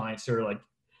have these clients who are like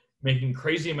making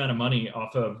crazy amount of money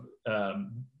off of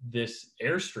this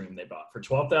Airstream they bought for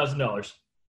 $12,000.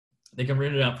 They can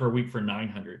rent it out for a week for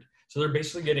 $900. So they're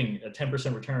basically getting a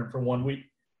 10% return for 1 week.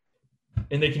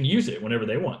 And they can use it whenever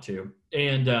they want to.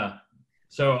 And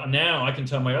so now I can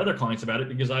tell my other clients about it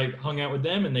because I hung out with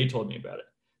them and they told me about it.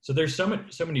 So there's so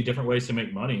many different ways to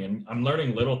make money, and I'm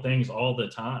learning little things all the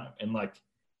time. And like,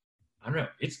 I don't know.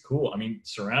 It's cool. I mean,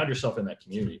 surround yourself in that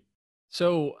community.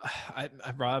 So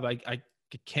Rob, I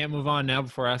can't move on now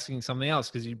before asking something else,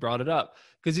 because you brought it up,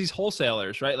 because these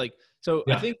wholesalers, right? Like, so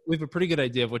I think we have a pretty good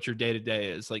idea of what your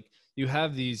day-to-day is. Like, you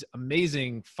have these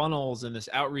amazing funnels and this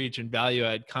outreach and value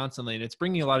add constantly, and it's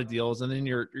bringing a lot of deals, and then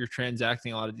you're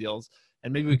transacting a lot of deals.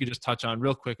 And maybe we could just touch on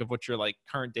real quick of what your like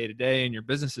current day-to-day and your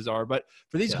businesses are. But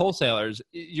for these wholesalers,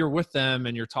 you're with them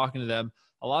and you're talking to them.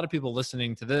 A lot of people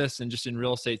listening to this and just in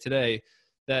real estate today,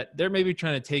 that they're maybe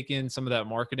trying to take in some of that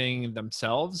marketing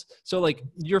themselves. So like,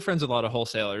 you're friends with a lot of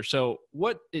wholesalers. So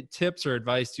what tips or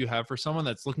advice do you have for someone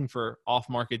that's looking for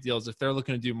off-market deals if they're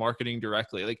looking to do marketing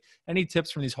directly? Like, any tips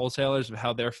from these wholesalers of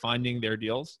how they're finding their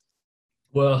deals?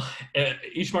 Well,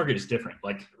 each market is different.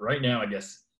 Like right now, I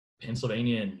guess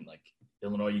Pennsylvania and like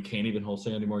Illinois, you can't even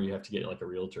wholesale anymore. You have to get like a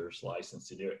realtor's license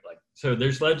to do it. Like, so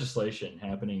there's legislation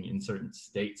happening in certain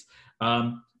states.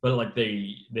 But like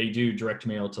they do direct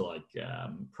mail to like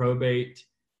probate.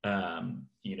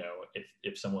 You know,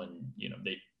 if someone, you know,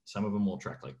 some of them will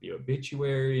track like the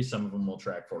obituary, some of them will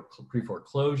track for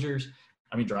pre-foreclosures.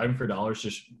 I mean, driving for dollars,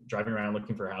 just driving around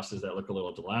looking for houses that look a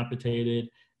little dilapidated.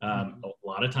 A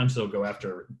lot of times they'll go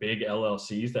after big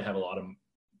LLCs that have a lot of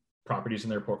properties in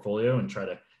their portfolio and try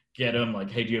to get them like,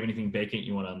 hey, do you have anything vacant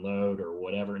you want to unload or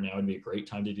whatever? Now would be a great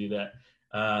time to do that.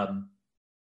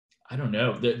 I don't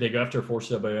know. They go after for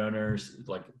sale by owners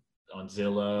like on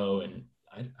Zillow, and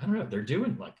I don't know. They're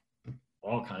doing like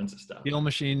all kinds of stuff. Deal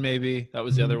Machine, maybe that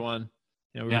was the other one.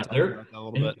 You know, we were talking about that a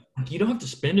little bit. You don't have to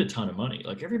spend a ton of money.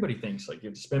 Like everybody thinks like you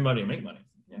have to spend money and make money.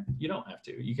 Yeah, you don't have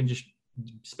to. You can just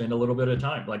spend a little bit of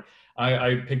time. Like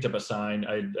I picked up a sign.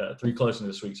 I had 3 closings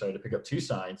this week, so I had to pick up 2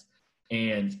 signs,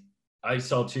 and I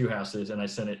saw 2 houses, and I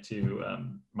sent it to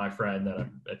my friend that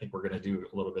I think we're going to do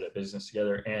a little bit of business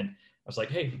together. And I was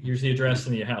like, hey, here's the address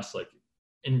in the house. Like,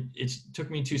 and it took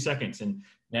me 2 seconds, and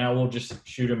now we'll just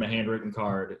shoot him a handwritten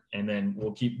card, and then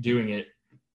we'll keep doing it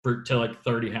to like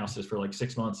 30 houses for like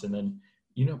 6 months. And then,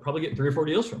 you know, probably get 3 or 4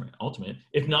 deals from it ultimately.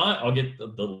 If not, I'll get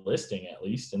the listing at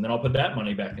least, and then I'll put that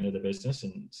money back into the business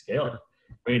and scale it.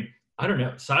 I mean, I don't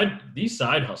know. These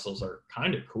side hustles are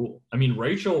kind of cool. I mean,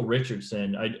 Rachel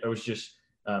Richardson, I was just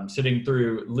sitting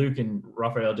through, Luke and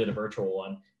Raphael did a virtual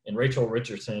one, and Rachel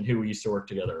Richardson, who we used to work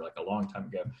together like a long time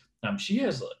ago, she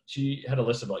had a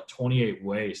list of like 28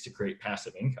 ways to create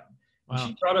passive income. Wow.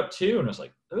 She brought up 2, and I was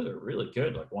like, those are really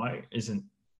good. Like, why isn't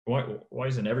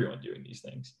everyone doing these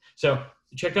things? So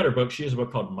check out her book. She has a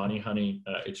book called Money Honey.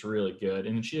 It's really good.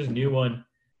 And then she has a new one.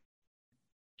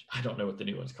 I don't know what the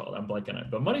new one's called. I'm blanking on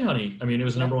it. But Money Honey, I mean, it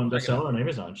was the #1 bestseller on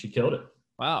Amazon. She killed it.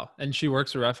 Wow. And she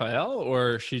works with Raphael,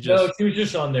 or she just? No, she was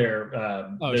just on their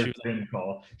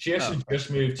call. She actually just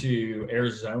moved to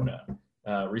Arizona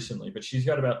recently, but she's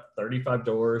got about 35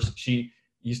 doors. She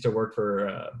used to work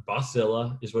for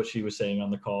Bosszilla, is what she was saying on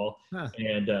the call,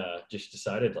 and just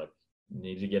decided like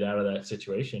needed to get out of that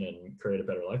situation and create a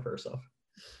better life for herself.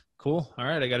 Cool. All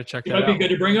right. I got to check that out. It might be good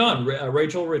to bring on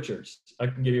Rachel Richards. I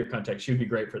can give you her contact. She would be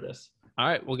great for this. All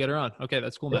right. We'll get her on. Okay.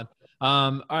 That's cool, man.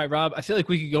 All right, Rob, I feel like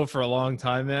we could go for a long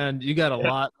time, man. You got a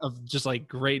lot of just like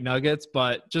great nuggets,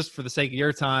 but just for the sake of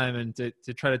your time and to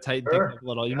try to tighten things up a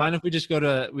little, you mind if we just we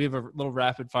have a little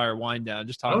rapid fire wind down,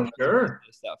 just talking about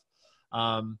this stuff.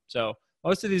 So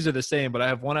most of these are the same, but I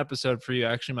have one episode for you.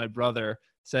 Actually, my brother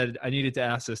said I needed to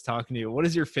ask this talking to you. What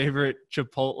is your favorite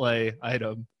Chipotle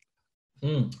item?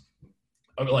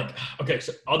 Okay,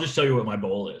 so I'll just tell you what my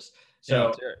bowl is.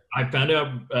 So I found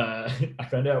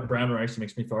out brown rice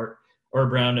makes me fart, or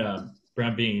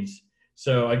brown beans.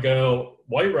 So I go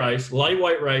light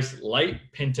white rice, light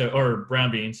pinto, or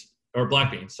brown beans, or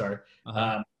black beans, sorry.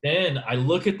 Then I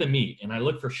look at the meat and I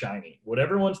look for shiny.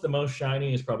 Whatever one's the most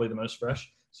shiny is probably the most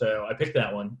fresh. So I pick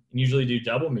that one and usually do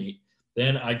double meat.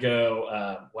 Then I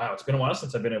go, wow, it's been a while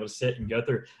since I've been able to sit and go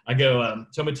through. I go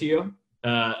tomatillo.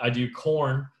 I do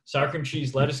corn, sour cream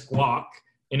cheese, lettuce, guac,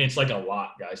 and it's like a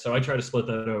lot, guys. So I try to split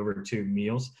that over 2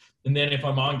 meals. And then if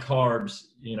I'm on carbs,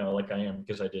 you know, like I am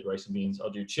because I did rice and beans,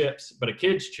 I'll do chips, but a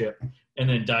kid's chip, and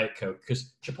then Diet Coke.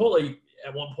 Because Chipotle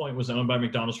at one point was owned by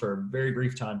McDonald's for a very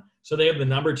brief time. So they have the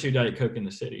 #2 Diet Coke in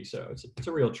the city. So it's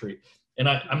a real treat. And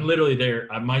I'm literally there.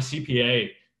 My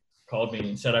CPA called me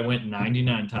and said I went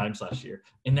 99 times last year.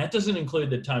 And that doesn't include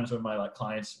the times when my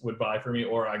clients would buy for me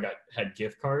or I had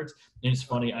gift cards. And it's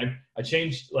funny, I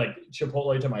changed like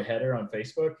Chipotle to my header on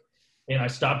Facebook, and I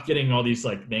stopped getting all these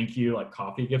like thank you like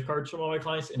coffee gift cards from all my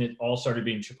clients, and it all started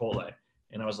being Chipotle.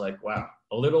 And I was like, wow,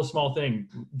 a little small thing,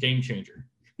 game changer.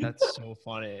 That's so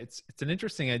funny. It's an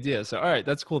interesting idea. So all right,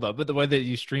 that's cool though. But the way that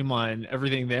you streamline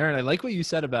everything there, and I like what you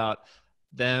said about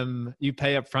you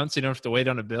pay up front so you don't have to wait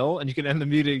on a bill, and you can end the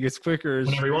meeting as quicker as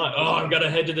whenever you want. Oh, I've got to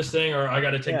head to this thing, or I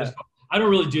got to take this. I don't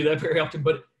really do that very often,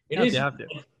 but it have to.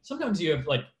 Sometimes you have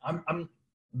like, I'm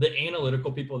the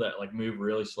analytical people that like move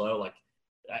really slow. Like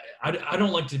I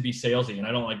don't like to be salesy, and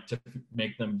I don't like to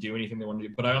make them do anything they want to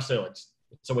do, but I also like,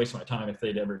 it's a waste of my time if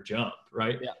they'd ever jump.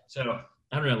 Right. Yeah. So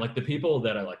I don't know, like the people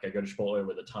that I go to Chipotle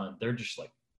with a ton, they're just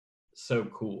like so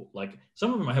cool. Like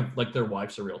some of them I have like their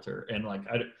wife's a realtor, and like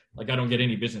I don't get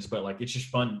any business, but like it's just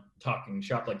fun talking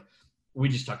shop. Like we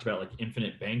just talked about like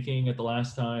infinite banking at the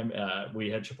last time we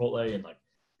had Chipotle, and like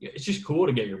it's just cool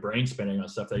to get your brain spinning on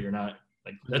stuff that you're not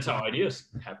like. That's how ideas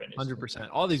happen. 100%.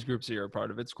 All these groups that you're a part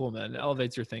of, it's cool, man. It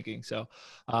elevates your thinking. So,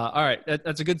 all right,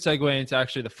 that's a good segue into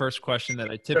actually the first question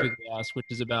that I typically ask, which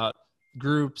is about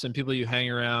groups and people you hang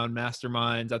around,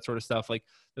 masterminds, that sort of stuff. Like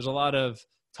there's a lot of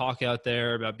talk out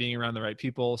there about being around the right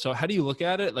people. So how do you look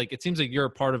at it? Like, it seems like you're a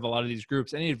part of a lot of these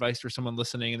groups. Any advice for someone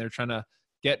listening and they're trying to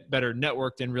get better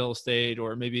networked in real estate,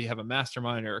 or maybe have a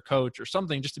mastermind or a coach or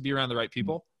something just to be around the right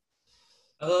people?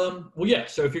 Well, yeah.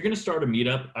 So if you're going to start a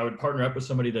meetup, I would partner up with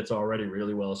somebody that's already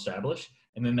really well established,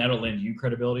 and then that'll lend you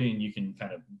credibility, and you can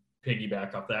kind of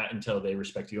piggyback off that until they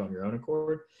respect you on your own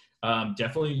accord.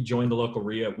 Definitely join the local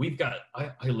RIA. We've got,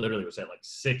 I literally was at like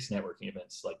 6 networking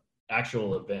events, like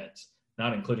actual events,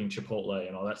 not including Chipotle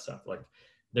and all that stuff. Like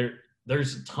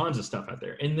there's tons of stuff out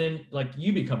there. And then like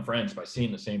you become friends by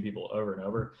seeing the same people over and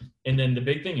over. And then the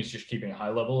big thing is just keeping a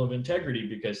high level of integrity,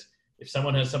 because if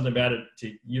someone has something bad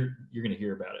you're going to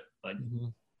hear about it. Like,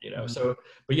 you know, so,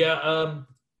 but yeah.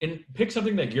 And pick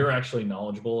something that you're actually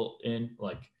knowledgeable in.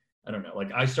 Like, I don't know,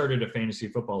 like I started a fantasy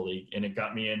football league, and it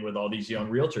got me in with all these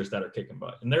young realtors that are kicking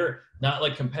butt, and they're not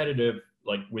like competitive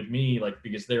like with me, like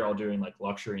because they're all doing like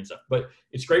luxury and stuff. But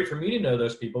it's great for me to know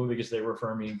those people because they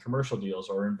refer me commercial deals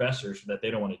or investors that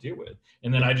they don't want to deal with.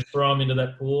 And then I just throw them into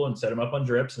that pool and set them up on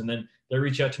drips, and then they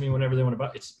reach out to me whenever they want to buy.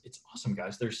 It's awesome,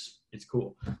 guys. It's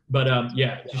cool. But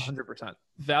yeah, 100%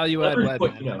 value add web.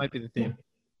 That might be the theme.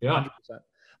 Yeah.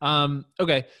 100%.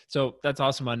 Okay. So that's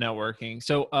awesome on networking.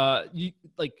 So you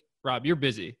like, Rob, you're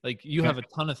busy. Like you have a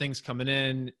ton of things coming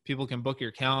in. People can book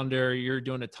your calendar. You're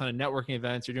doing a ton of networking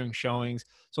events. You're doing showings.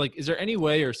 So like, is there any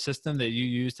way or system that you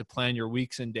use to plan your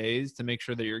weeks and days to make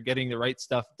sure that you're getting the right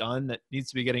stuff done that needs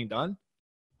to be getting done?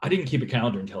 I didn't keep a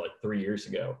calendar until like 3 years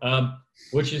ago,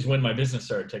 which is when my business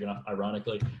started taking off,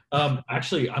 ironically.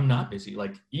 Actually, I'm not busy.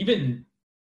 Like even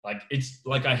like, it's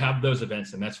like I have those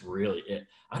events and that's really it.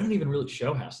 I don't even really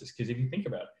show houses, because if you think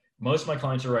about it, most of my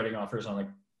clients are writing offers on like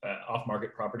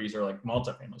off-market properties or like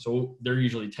multifamily. So they're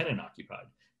usually tenant occupied.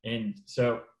 And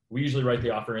so we usually write the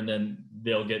offer, and then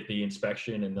they'll get the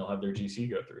inspection and they'll have their GC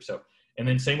go through. So, and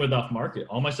then same with off-market,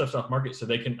 all my stuff's off-market. So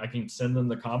I can send them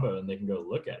the combo and they can go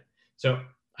look at it. So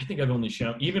I think I've only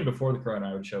shown, even before the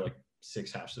corona, I would show like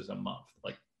 6 houses a month,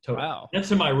 like total. Wow.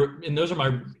 And those are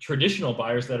my traditional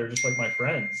buyers that are just like my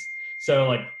friends. So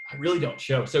like, I really don't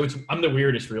show. So I'm the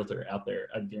weirdest realtor out there.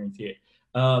 I guarantee it.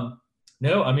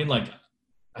 No, I mean, like,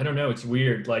 I don't know. It's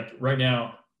weird. Like right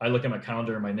now I look at my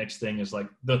calendar and my next thing is like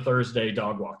the Thursday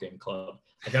dog walking club.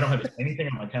 Like I don't have anything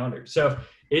on my calendar. So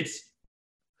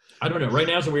I don't know. Right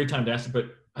now is a weird time to ask it, but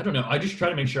I don't know. I just try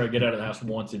to make sure I get out of the house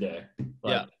once a day.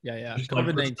 Like, yeah.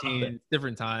 COVID-19,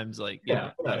 different times, like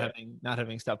not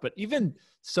having stuff. But even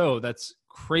so, that's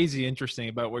crazy interesting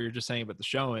about what you're just saying about the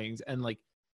showings and like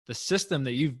the system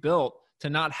that you've built to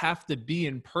not have to be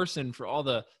in person for all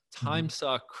the time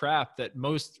suck crap that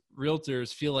most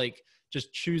realtors feel like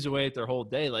just chews away at their whole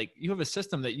day. Like you have a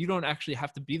system that you don't actually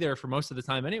have to be there for most of the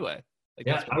time anyway. Like,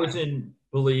 yeah, I was in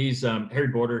Belize, Harry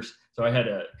Borders. So I had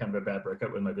a kind of a bad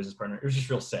breakup with my business partner. It was just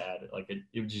real sad. Like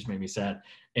it just made me sad.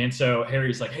 And so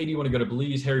Harry's like, hey, do you want to go to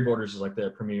Belize? Harry Borders is like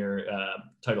the premier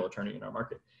title attorney in our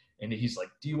market. And he's like,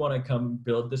 do you want to come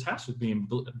build this house with me in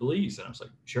Belize? And I was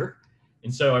like, sure.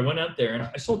 And so I went out there and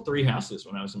I sold 3 houses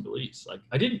when I was in Belize. Like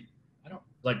I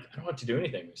don't have to do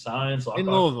anything. Signs, in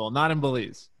Louisville, not in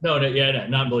Belize. No,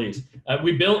 not in Belize.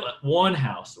 We built 1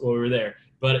 house while we were there,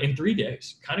 but in 3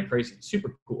 days. Kind of crazy,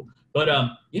 super cool. But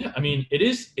yeah, I mean,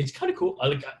 it's kind of cool.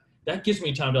 That gives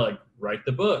me time to like write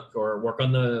the book or work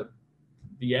on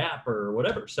the app or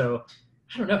whatever. So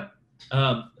I don't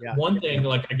know. One thing,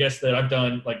 like I guess that I've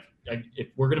done, like if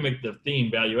we're gonna make the theme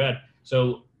value add.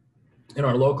 So in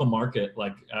our local market,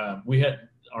 like we had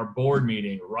our board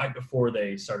meeting right before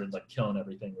they started like killing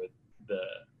everything with the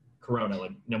corona,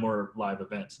 like no more live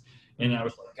events. And I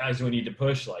was like, guys, we need to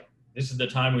push, like this is the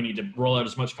time we need to roll out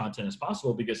as much content as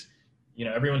possible, because you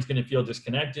know everyone's going to feel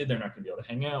disconnected, they're not going to be able to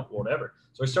hang out, whatever.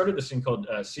 So I started this thing called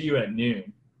See You at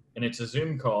Noon, and it's a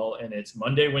Zoom call, and it's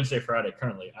Monday, Wednesday, Friday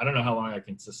currently. I don't know how long I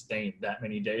can sustain that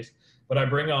many days, but I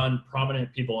bring on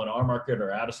prominent people in our market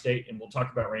or out of state, and we'll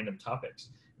talk about random topics.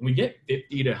 And we get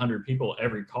 50 to 100 people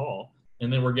every call,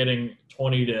 and then we're getting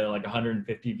 20 to like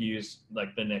 150 views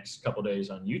like the next couple days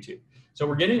on YouTube. So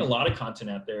we're getting a lot of content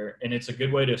out there, and it's a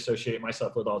good way to associate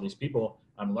myself with all these people.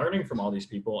 I'm learning from all these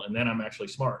people, and then I'm actually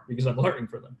smart because I'm learning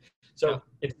from them. So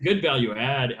it's good value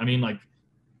add. I mean, like,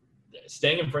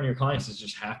 staying in front of your clients is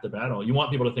just half the battle. You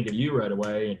want people to think of you right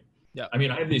away. And I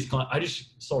mean, I have these clients. I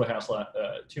just sold a house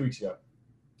 2 weeks ago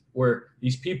where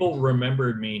these people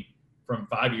remembered me from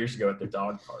 5 years ago at the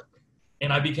dog park.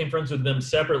 And I became friends with them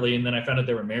separately, and then I found out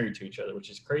they were married to each other, which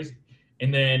is crazy.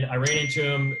 And then I ran into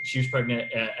him. She was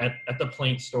pregnant at the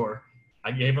Plaint store.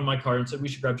 I gave him my card and said we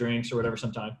should grab drinks or whatever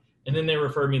sometime. And then they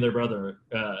referred me their brother,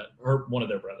 or one of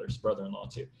their brothers, brother-in-law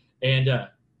too. And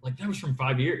like, that was from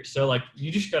 5 years. So like,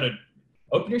 you just got to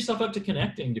open yourself up to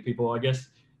connecting to people, I guess.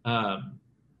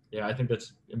 Yeah, I think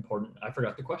that's important. I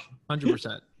forgot the question.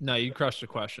 100%. No, you crushed the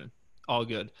question. All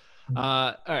good.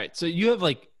 All right. So you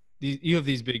have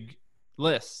these big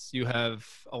lists. You have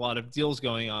a lot of deals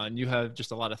going on. You have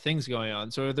just a lot of things going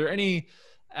on. So are there any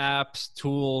apps,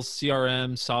 tools,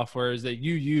 CRM, softwares that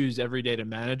you use every day to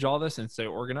manage all this and stay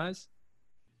organized?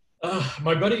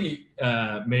 My buddy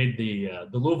made the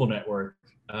Louisville network.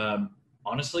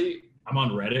 Honestly, I'm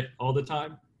on Reddit all the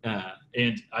time.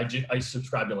 And I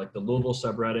subscribe to like the Louisville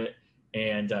subreddit,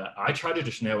 and I try to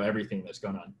just know everything that's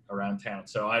going on around town.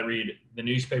 So I read the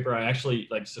newspaper. I actually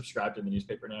like subscribe to the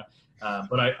newspaper now,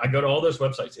 but I go to all those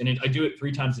websites, and I do it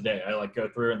 3 times a day. I like go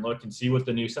through and look and see what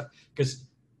the new stuff, because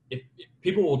if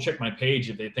people will check my page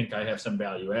if they think I have some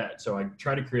value add. So I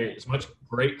try to create as much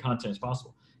great content as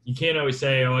possible. You can't always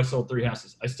say, oh, I sold 3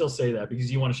 houses. I still say that because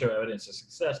you want to show evidence of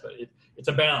success, but it's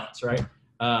a balance, right?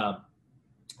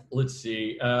 Let's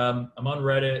see. I'm on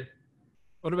Reddit.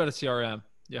 What about a CRM?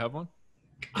 You have one?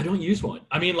 I don't use one.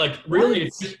 I mean, like, really,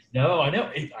 it's just, no, I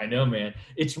know, man.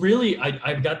 It's really,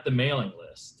 I've got the mailing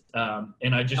list,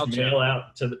 and I just mail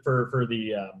out to for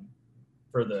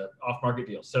the off-market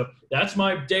deals. So that's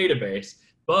my database.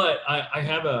 But I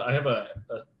have a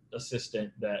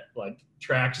assistant that like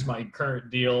tracks my current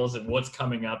deals and what's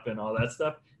coming up and all that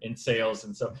stuff and sales.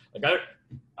 And so like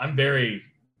I'm very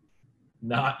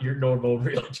not your normal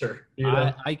realtor. You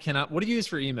know? I cannot. What do you use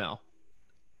for email?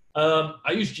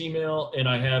 I use Gmail, and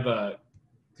I have a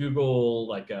Google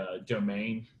like a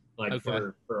domain like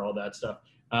for all that stuff.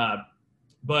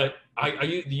 But I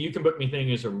use the You Can Book Me thing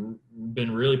has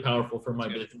been really powerful for my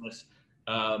business.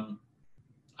 I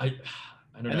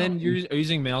don't know. And then you're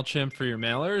using MailChimp for your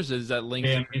mailers. Is that linked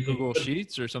to Google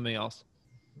Sheets or something else?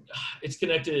 It's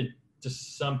connected to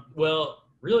some. Well,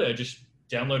 really, I just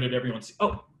downloaded everyone's.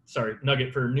 Oh, sorry,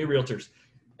 nugget for new realtors.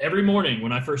 Every morning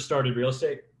when I first started real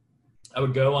estate, I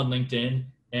would go on LinkedIn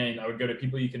and I would go to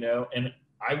people you can know, and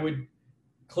I would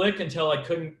click until I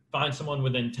couldn't find someone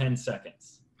within 10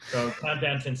 seconds. So count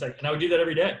down 10 seconds, and I would do that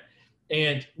every day.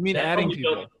 And you mean adding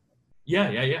people?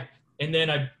 Yeah. And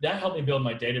then that helped me build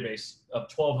my database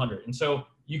of 1,200. And so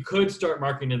you could start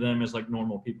marketing to them as like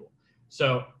normal people.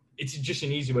 So it's just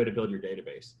an easy way to build your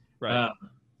database. Right.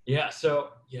 I'm so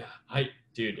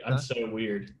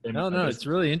weird. No, it's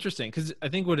really interesting because I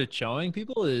think what it's showing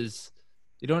people is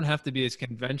you don't have to be as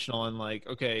conventional and like,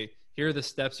 okay, here are the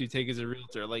steps you take as a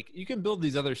realtor. Like you can build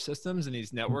these other systems and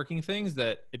these networking things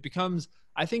that it becomes,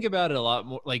 I think about it a lot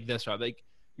more like this, Rob. Like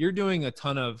you're doing a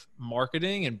ton of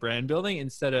marketing and brand building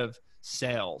instead of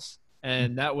sales.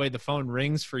 And that way the phone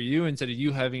rings for you instead of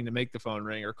you having to make the phone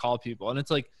ring or call people. And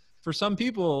it's like, for some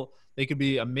people, they could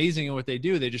be amazing at what they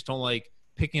do. They just don't like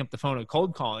picking up the phone and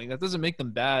cold calling. That doesn't make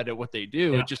them bad at what they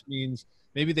do. Yeah. It just means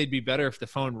maybe they'd be better if the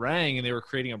phone rang and they were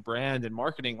creating a brand and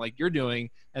marketing like you're doing,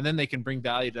 and then they can bring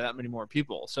value to that many more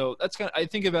people. So that's kind of, I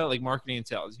think about it like marketing and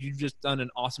sales. You've just done an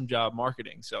awesome job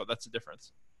marketing. So that's the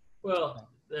difference. Well,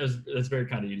 that's very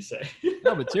kind of you to say.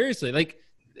 No, but seriously, like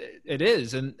it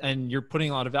is. And you're putting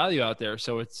a lot of value out there.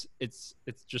 So it's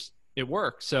just, it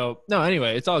works. So no,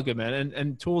 anyway, it's all good, man.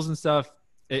 And tools and stuff,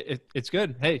 it's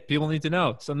good. Hey, people need to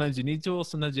know. Sometimes you need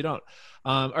tools, sometimes you don't.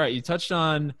 All right. You touched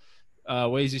on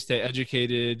ways you stay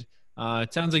educated.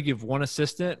 It sounds like you have one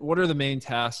assistant. What are the main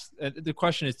tasks? The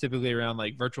question is typically around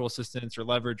like virtual assistants or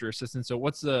leverage or assistants. So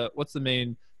what's the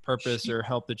main purpose or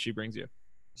help that she brings you?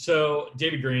 So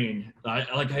David Green,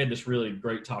 I had this really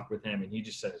great talk with him, and he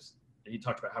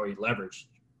talked about how he leveraged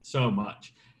so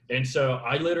much. And so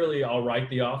I'll write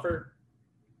the offer.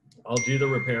 I'll do the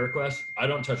repair request. I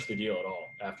don't touch the deal at all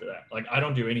after that. Like I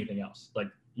don't do anything else. Like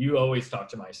you always talk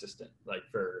to my assistant, like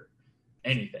for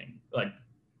anything. Like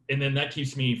and then that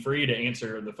keeps me free to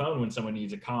answer the phone when someone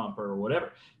needs a comp or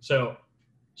whatever. So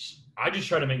I just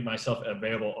try to make myself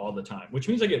available all the time, which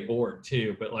means I get bored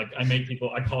too. But like I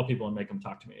call people and make them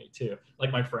talk to me too,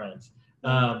 like my friends.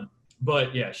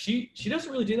 But yeah, she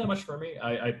doesn't really do that much for me.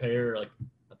 I pay her like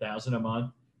 $1,000 a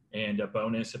month and a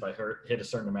bonus if I hit a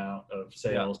certain amount of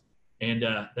sales. Yeah.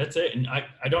 And that's it. And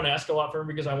I don't ask a lot for her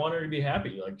because I want her to be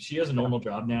happy. Like she has a normal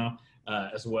job now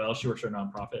as well. She works for a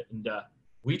nonprofit, and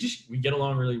we get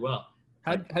along really well.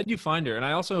 How'd you find her? And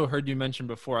I also heard you mention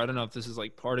before, I don't know if this is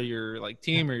like part of your like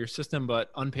team or your system,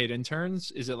 but unpaid interns.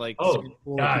 Is it like,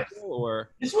 guys, or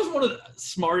this was one of the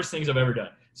smartest things I've ever done.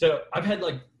 So I've had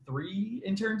like 3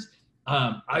 interns.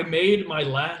 I made my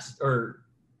last or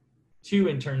 2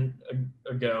 interns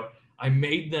ago, I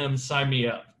made them sign me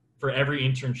up for every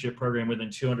internship program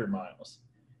within 200 miles.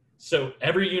 So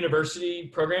every university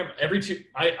program,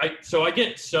 so I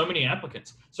get so many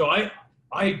applicants. So I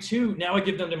too, now I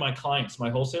give them to my clients, my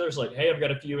wholesalers, like, hey, I've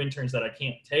got a few interns that I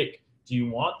can't take. Do you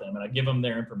want them? And I give them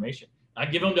their information. I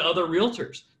give them to other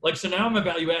realtors. Like, so now I'm a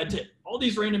value add to all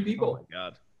these random people. Oh my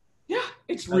God. Yeah,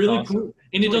 it's That's really awesome. Cool.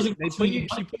 And it doesn't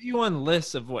she put you on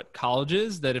lists of what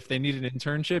colleges that if they need an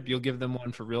internship, you'll give them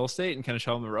one for real estate and kind of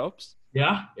show them the ropes?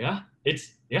 Yeah.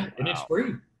 It's and it's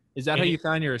free. Is that how you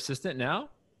found your assistant now?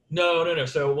 No.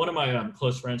 So one of my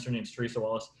close friends, her name's Teresa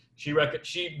Wallace. She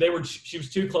was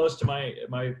too close to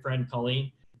my friend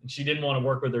Colleen, and she didn't want to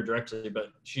work with her directly,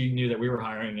 but she knew that we were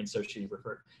hiring, and so she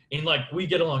referred. And like we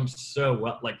get along so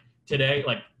well. Like today,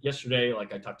 like yesterday,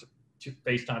 like I talked to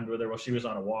FaceTimed with her while she was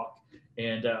on a walk,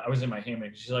 and I was in my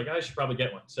hammock. She's like, I should probably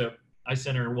get one. So I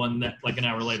sent her one that like an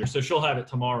hour later. So she'll have it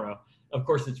tomorrow. Of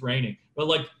course, it's raining, but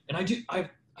like, and I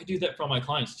do that for all my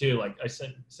clients too. Like I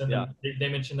send them. They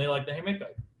mentioned they like the hammock.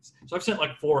 So I've sent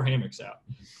like 4 hammocks out.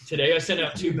 Today I sent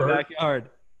out 2 backyard.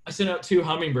 I sent out 2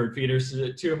 hummingbird feeders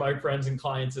to 2 of my friends and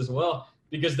clients as well,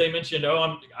 because they mentioned,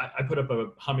 I put up a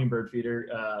hummingbird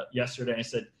feeder yesterday. I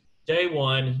said, day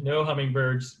 1, no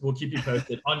hummingbirds. We'll keep you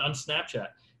posted on Snapchat.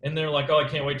 And they're like, I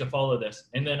can't wait to follow this.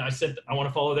 And then I said, I want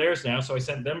to follow theirs now. So I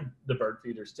sent them the bird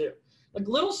feeders too. Like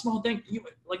little small thing.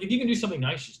 Like if you can do something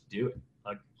nice, just do it.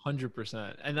 Like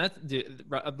 100%. And that's,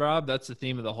 Rob, that's the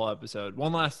theme of the whole episode.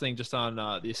 One last thing just on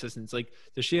the assistants. Like,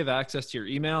 does she have access to your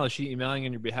email? Is she emailing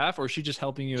on your behalf, or is she just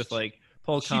helping you with like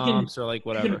poll comps or like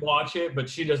whatever? She can watch it, but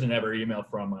she doesn't ever email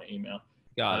from my email.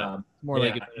 Got it. More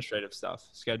like administrative stuff,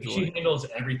 scheduling. She handles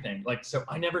everything. Like, so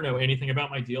I never know anything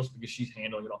about my deals because she's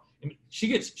handling it all. I mean, she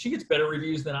gets better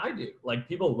reviews than I do. Like,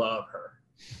 people love her.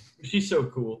 She's so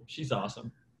cool. She's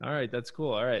awesome. All right. That's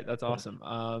cool. All right. That's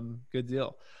awesome. Good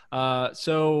deal.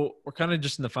 So we're kind of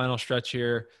just in the final stretch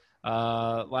here.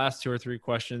 Last 2 or 3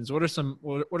 questions. What are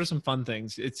some fun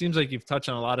things? It seems like you've touched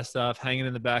on a lot of stuff, hanging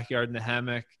in the backyard in the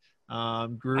hammock. I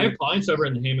have clients over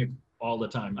in the hammock all the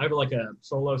time. I have like a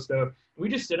solo stove. We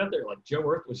just sit up there. Like Joe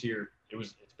Worth was here.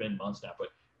 It's been months now, but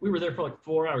we were there for like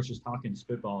 4 hours just talking,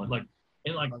 spitballing.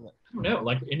 I don't know.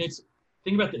 Like, and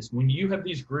think about this. When you have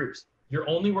these groups, you're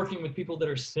only working with people that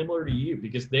are similar to you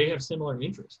because they have similar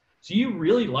interests. So you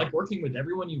really like working with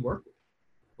everyone you work with.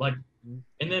 Like,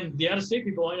 and then the out-of-state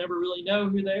people, I never really know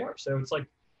who they are. So it's like,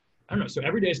 I don't know. So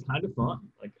every day is kind of fun.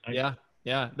 Like,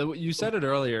 You said it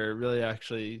earlier. It really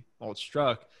actually, it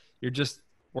struck. You're just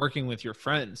working with your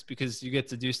friends because you get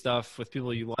to do stuff with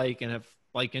people you like and have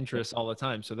like interests all the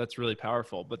time. So that's really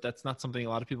powerful, but that's not something a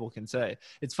lot of people can say.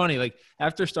 It's funny. Like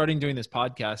after starting doing this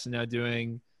podcast and now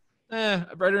doing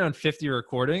right around 50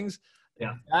 recordings,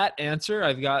 that answer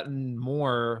I've gotten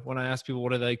more when I ask people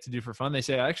what do they like to do for fun. They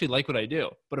say, I actually like what I do.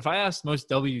 But if I asked most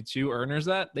W-2 earners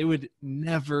that, they would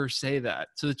never say that.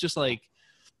 So it's just like,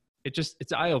 it's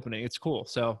eye-opening. It's cool.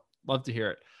 So love to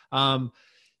hear it.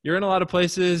 You're in a lot of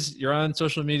places. You're on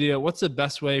social media. What's the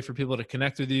best way for people to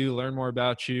connect with you, learn more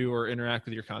about you, or interact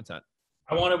with your content?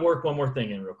 I want to work one more thing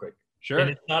in real quick. Sure.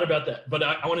 And it's not about that, but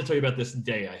I want to tell you about this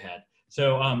day I had.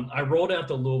 So I rolled out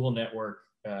the Louisville network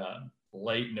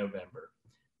late November,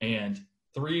 and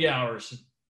 3 hours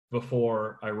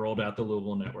before I rolled out the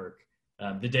Louisville network,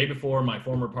 the day before, my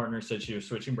former partner said she was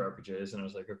switching brokerages, and I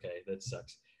was like, okay, that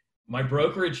sucks. My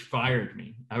brokerage fired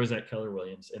me. I was at Keller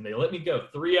Williams, and they let me go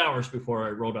 3 hours before I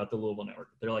rolled out the Louisville network.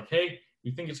 They're like, hey,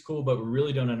 we think it's cool, but we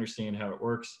really don't understand how it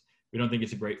works. We don't think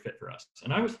it's a great fit for us.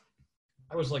 And I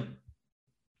was like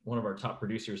one of our top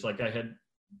producers. Like I had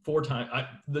 4 times,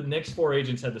 the next 4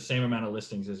 agents had the same amount of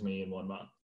listings as me in 1 month,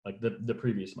 like the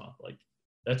previous month. Like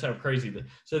that's how crazy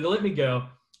so they let me go.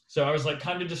 So I was like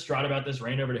kind of distraught about this,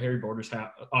 ran over to Harry Border's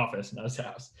office, not his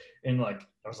house. And like,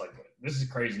 I was like, this is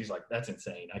crazy. He's like, that's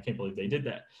insane. I can't believe they did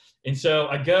that. And so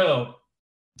I go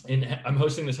and I'm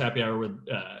hosting this happy hour with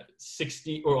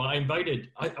 60, or I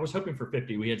was hoping for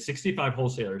 50. We had 65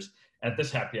 wholesalers at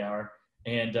this happy hour.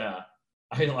 And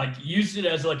I like used it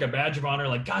as like a badge of honor.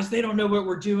 Like, guys, they don't know what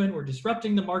we're doing. We're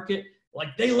disrupting the market.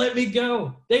 Like, they let me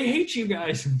go. They hate you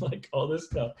guys. Like, all this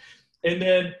stuff. And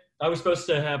then I was supposed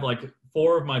to have like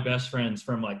 4 of my best friends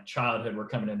from like childhood were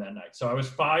coming in that night. So I was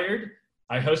fired.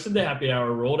 I hosted the happy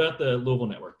hour, rolled out the Louisville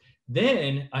network.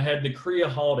 Then I had the Korea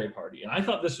holiday party. And I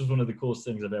thought this was one of the coolest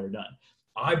things I've ever done.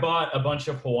 I bought a bunch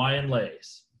of Hawaiian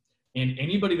leis. And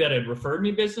anybody that had referred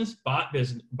me business, bought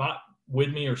with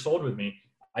me or sold with me,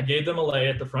 I gave them a lei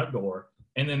at the front door.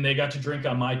 And then they got to drink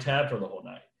on my tab for the whole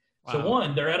night. Wow. So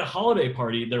one, they're at a holiday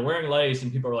party, they're wearing leis,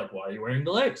 and people are like, why are you wearing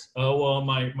the leis? Oh, well,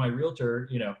 my realtor,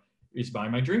 is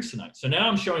buying my drinks tonight. So now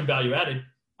I'm showing value added.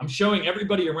 I'm showing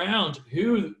everybody around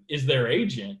who is their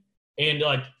agent. And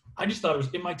like, I just thought it was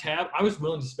in my tab. I was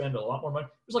willing to spend a lot more money.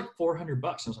 It was like $400.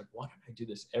 I was like, why don't I do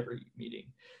this every meeting?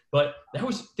 But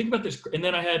think about this. And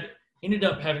then I ended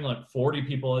up having like 40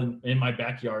 people in my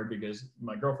backyard because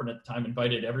my girlfriend at the time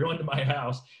invited everyone to my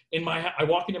house. I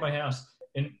walk into my house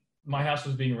and my house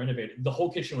was being renovated. The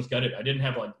whole kitchen was gutted. I didn't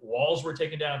have like walls were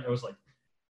taken down. It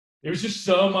was just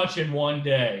so much in one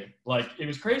day. Like, it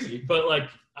was crazy. But like,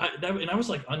 I was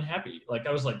like unhappy. Like,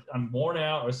 I was like, I'm worn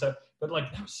out. But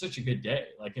like, that was such a good day,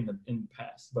 like in the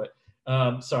past. But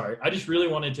sorry, I just really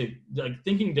wanted to, like,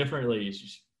 thinking differently is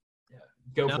just,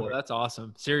 go for it. That's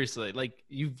awesome. Seriously, like,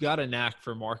 you've got a knack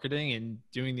for marketing and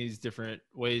doing these different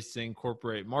ways to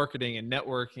incorporate marketing and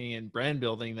networking and brand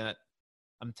building that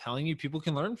I'm telling you, people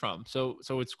can learn from. So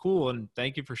it's cool. And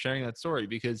thank you for sharing that story,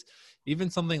 because even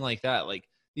something like that, like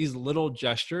these little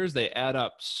gestures, they add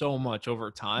up so much over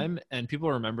time and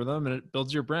people remember them and it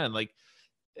builds your brand. Like,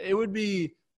 it would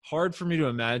be hard for me to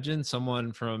imagine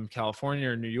someone from California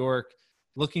or New York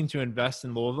looking to invest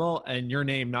in Louisville and your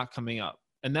name not coming up.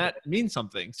 And that means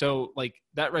something. So like,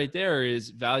 that right there is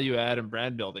value add and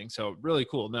brand building. So really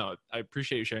cool. No, I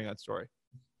appreciate you sharing that story.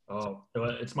 Oh,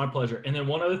 it's my pleasure. And then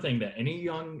one other thing that any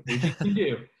young agent can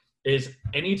do is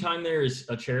anytime there's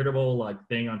a charitable like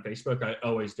thing on Facebook, I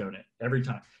always donate every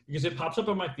time, because it pops up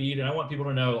on my feed and I want people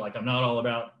to know, like, I'm not all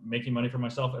about making money for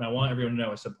myself, and I want everyone to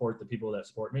know I support the people that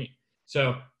support me.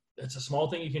 So it's a small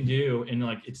thing you can do. And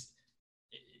like,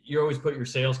 you always put your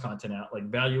sales content out, like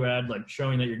value add, like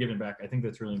showing that you're giving back. I think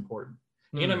that's really important.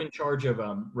 Mm. And I'm in charge of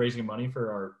raising money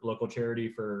for our local charity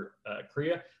for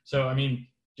Korea. So, I mean,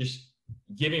 just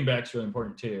giving back is really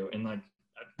important too. And like,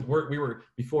 we were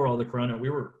before all the Corona, we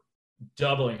were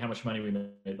doubling how much money we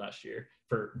made last year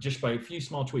just by a few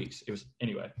small tweaks. It was,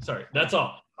 anyway, sorry, that's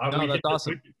all. No, that's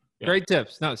awesome. Yeah. Great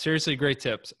tips. No, seriously, great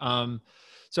tips.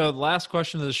 So the last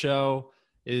question of the show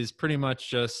is pretty much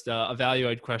just a value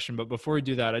add question. But before we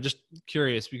do that, I'm just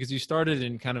curious, because you started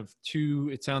in kind of 2,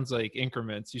 it sounds like,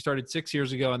 increments. You started 6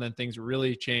 years ago and then things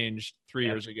really changed 3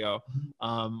 years ago.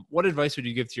 What advice would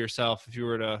you give to yourself if you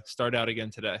were to start out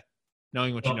again today,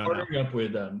 knowing what you know now? Partnering up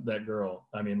with that girl,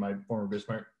 I mean, my former business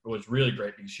partner, was really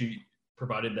great because she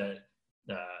provided that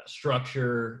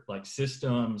structure, like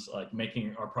systems, like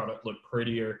making our product look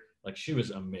prettier. Like, she was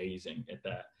amazing at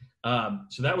that.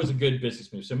 So that was a good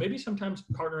business move. So maybe sometimes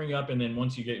partnering up, and then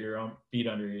once you get your own feet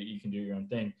under you, you can do your own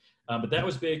thing. But that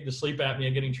was big. The sleep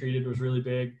apnea getting treated was really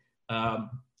big.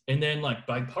 And then like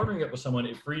by partnering up with someone,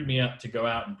 it freed me up to go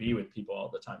out and be with people all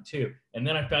the time too. And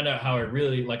then I found out how I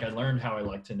learned how I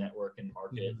like to network and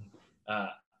market.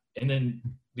 And then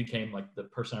became like the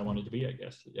person I wanted to be, I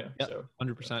guess. Yeah. Yep, so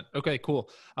 100%. Okay, cool.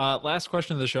 Last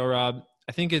question of the show, Rob.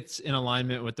 I think it's in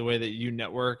alignment with the way that you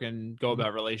network and go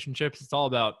about relationships. It's all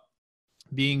about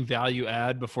being value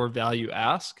add before value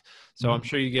ask. So I'm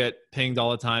sure you get pinged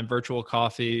all the time, virtual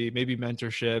coffee, maybe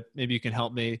mentorship, maybe you can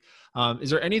help me. Is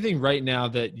there anything right now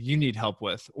that you need help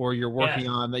with, or you're working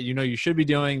on that you should be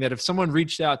doing, that if someone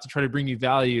reached out to try to bring you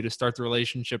value to start the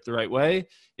relationship the right way,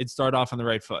 it'd start off on the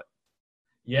right foot?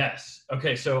 Yes.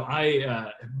 Okay. So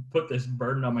I put this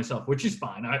burden on myself, which is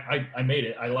fine. I made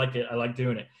it. I like it. I like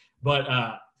doing it. But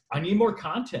I need more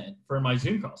content for my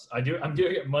Zoom calls. I'm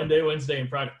doing it Monday, Wednesday, and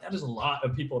Friday. That is a lot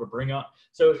of people to bring on.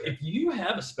 So if you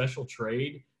have a special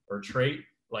trade or trait,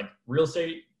 like real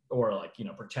estate, or like,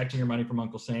 protecting your money from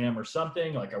Uncle Sam, or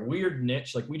something like a weird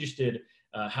niche, like we just did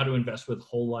how to invest with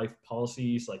whole life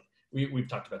policies. Like we've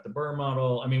talked about the BRRRR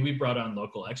model. I mean, we brought on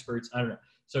local experts. I don't know.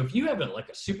 So if you have a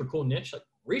super cool niche, like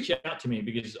reach out to me,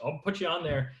 because I'll put you on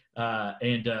there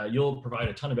and you'll provide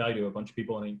a ton of value to a bunch of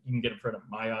people, and you can get in front of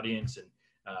my audience,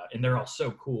 and they're all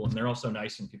so cool and they're all so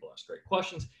nice, and people ask great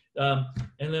questions. And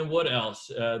then what else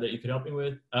that you could help me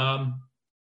with?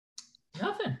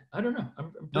 Nothing. I don't know.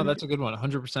 No, that's a good one.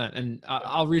 100%. And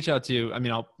I'll reach out to you. I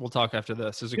mean, we'll talk after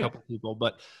this. There's a couple of people,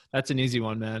 but that's an easy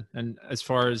one, man. And as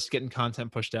far as getting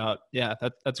content pushed out, yeah,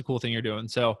 that's a cool thing you're doing.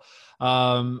 So,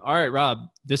 all right, Rob,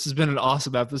 this has been an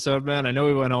awesome episode, man. I know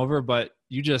we went over, but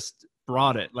you just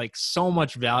brought it, like so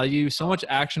much value, so much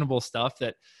actionable stuff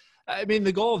that, I mean,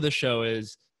 the goal of this show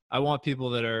is I want people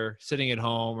that are sitting at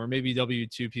home, or maybe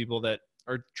W-2 people that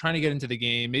are trying to get into the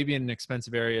game, maybe in an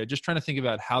expensive area, just trying to think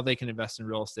about how they can invest in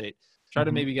real estate, try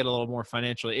to maybe get a little more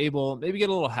financially able, maybe get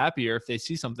a little happier if they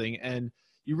see something. And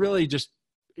you really just,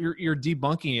 you're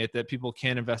debunking it that people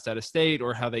can't invest out of state,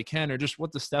 or how they can, or just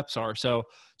what the steps are. So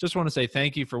just want to say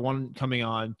thank you for one, coming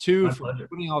on, two, for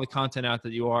putting all the content out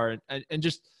that you are, and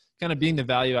just kind of being the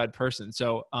value add person.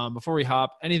 So before we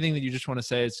hop, anything that you just want to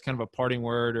say is kind of a parting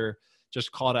word, or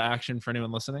just call to action for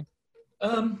anyone listening?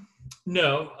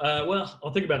 No. Well,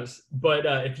 I'll think about it. But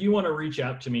if you want to reach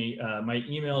out to me, my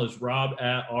email is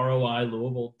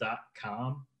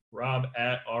rob@roilouisville.com,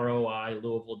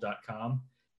 rob@roilouisville.com.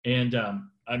 And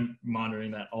I'm monitoring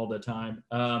that all the time.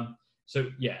 So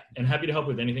yeah, and happy to help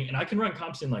with anything. And I can run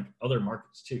comps in like other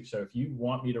markets too. So if you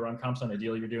want me to run comps on a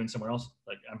deal you're doing somewhere else,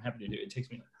 like I'm happy to do it. It takes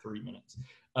me like 3 minutes.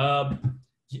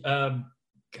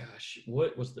 Gosh,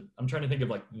 what was I'm trying to think of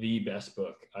like the best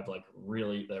book I've like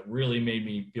that really made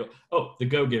me feel, The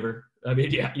Go-Giver. I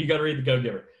mean, yeah, you got to read The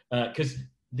Go-Giver. Cause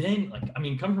then like, I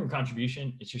mean, coming from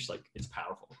contribution, it's just like, it's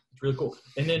powerful. It's really cool.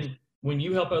 And then when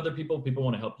you help other people, people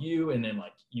want to help you. And then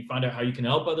like, you find out how you can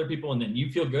help other people, and then you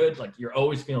feel good. Like you're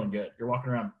always feeling good. You're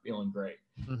walking around feeling great.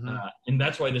 And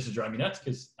that's why this is driving me nuts,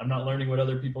 because I'm not learning what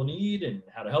other people need and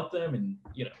how to help them. And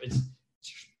you know, it's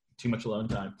too much alone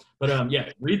time. But yeah,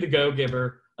 read The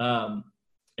Go-Giver. And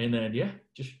then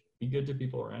just be good to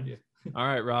people around you. All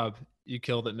right, Rob, you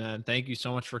killed it, man. Thank you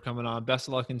so much for coming on. Best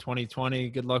of luck in 2020.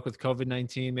 Good luck with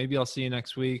COVID-19. Maybe I'll see you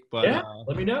next week. But yeah,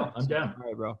 let me know. I'm down. All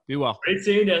right, bro. Be well. Great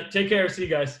seeing you. Take care. See you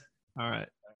guys. All right.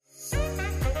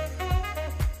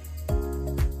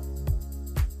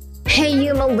 Hey,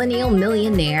 you millennial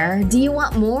millionaire. Do you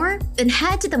want more? Then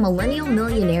head to the Millennial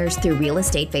Millionaires Through Real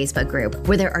Estate Facebook group,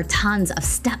 where there are tons of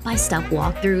step-by-step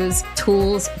walkthroughs,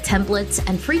 tools, templates,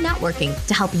 and free networking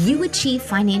to help you achieve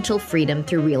financial freedom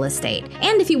through real estate.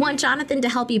 And if you want Jonathan to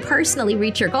help you personally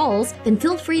reach your goals, then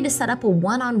feel free to set up a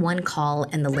one-on-one call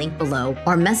in the link below,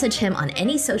 or message him on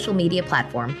any social media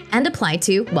platform and apply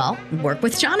to, work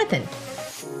with Jonathan.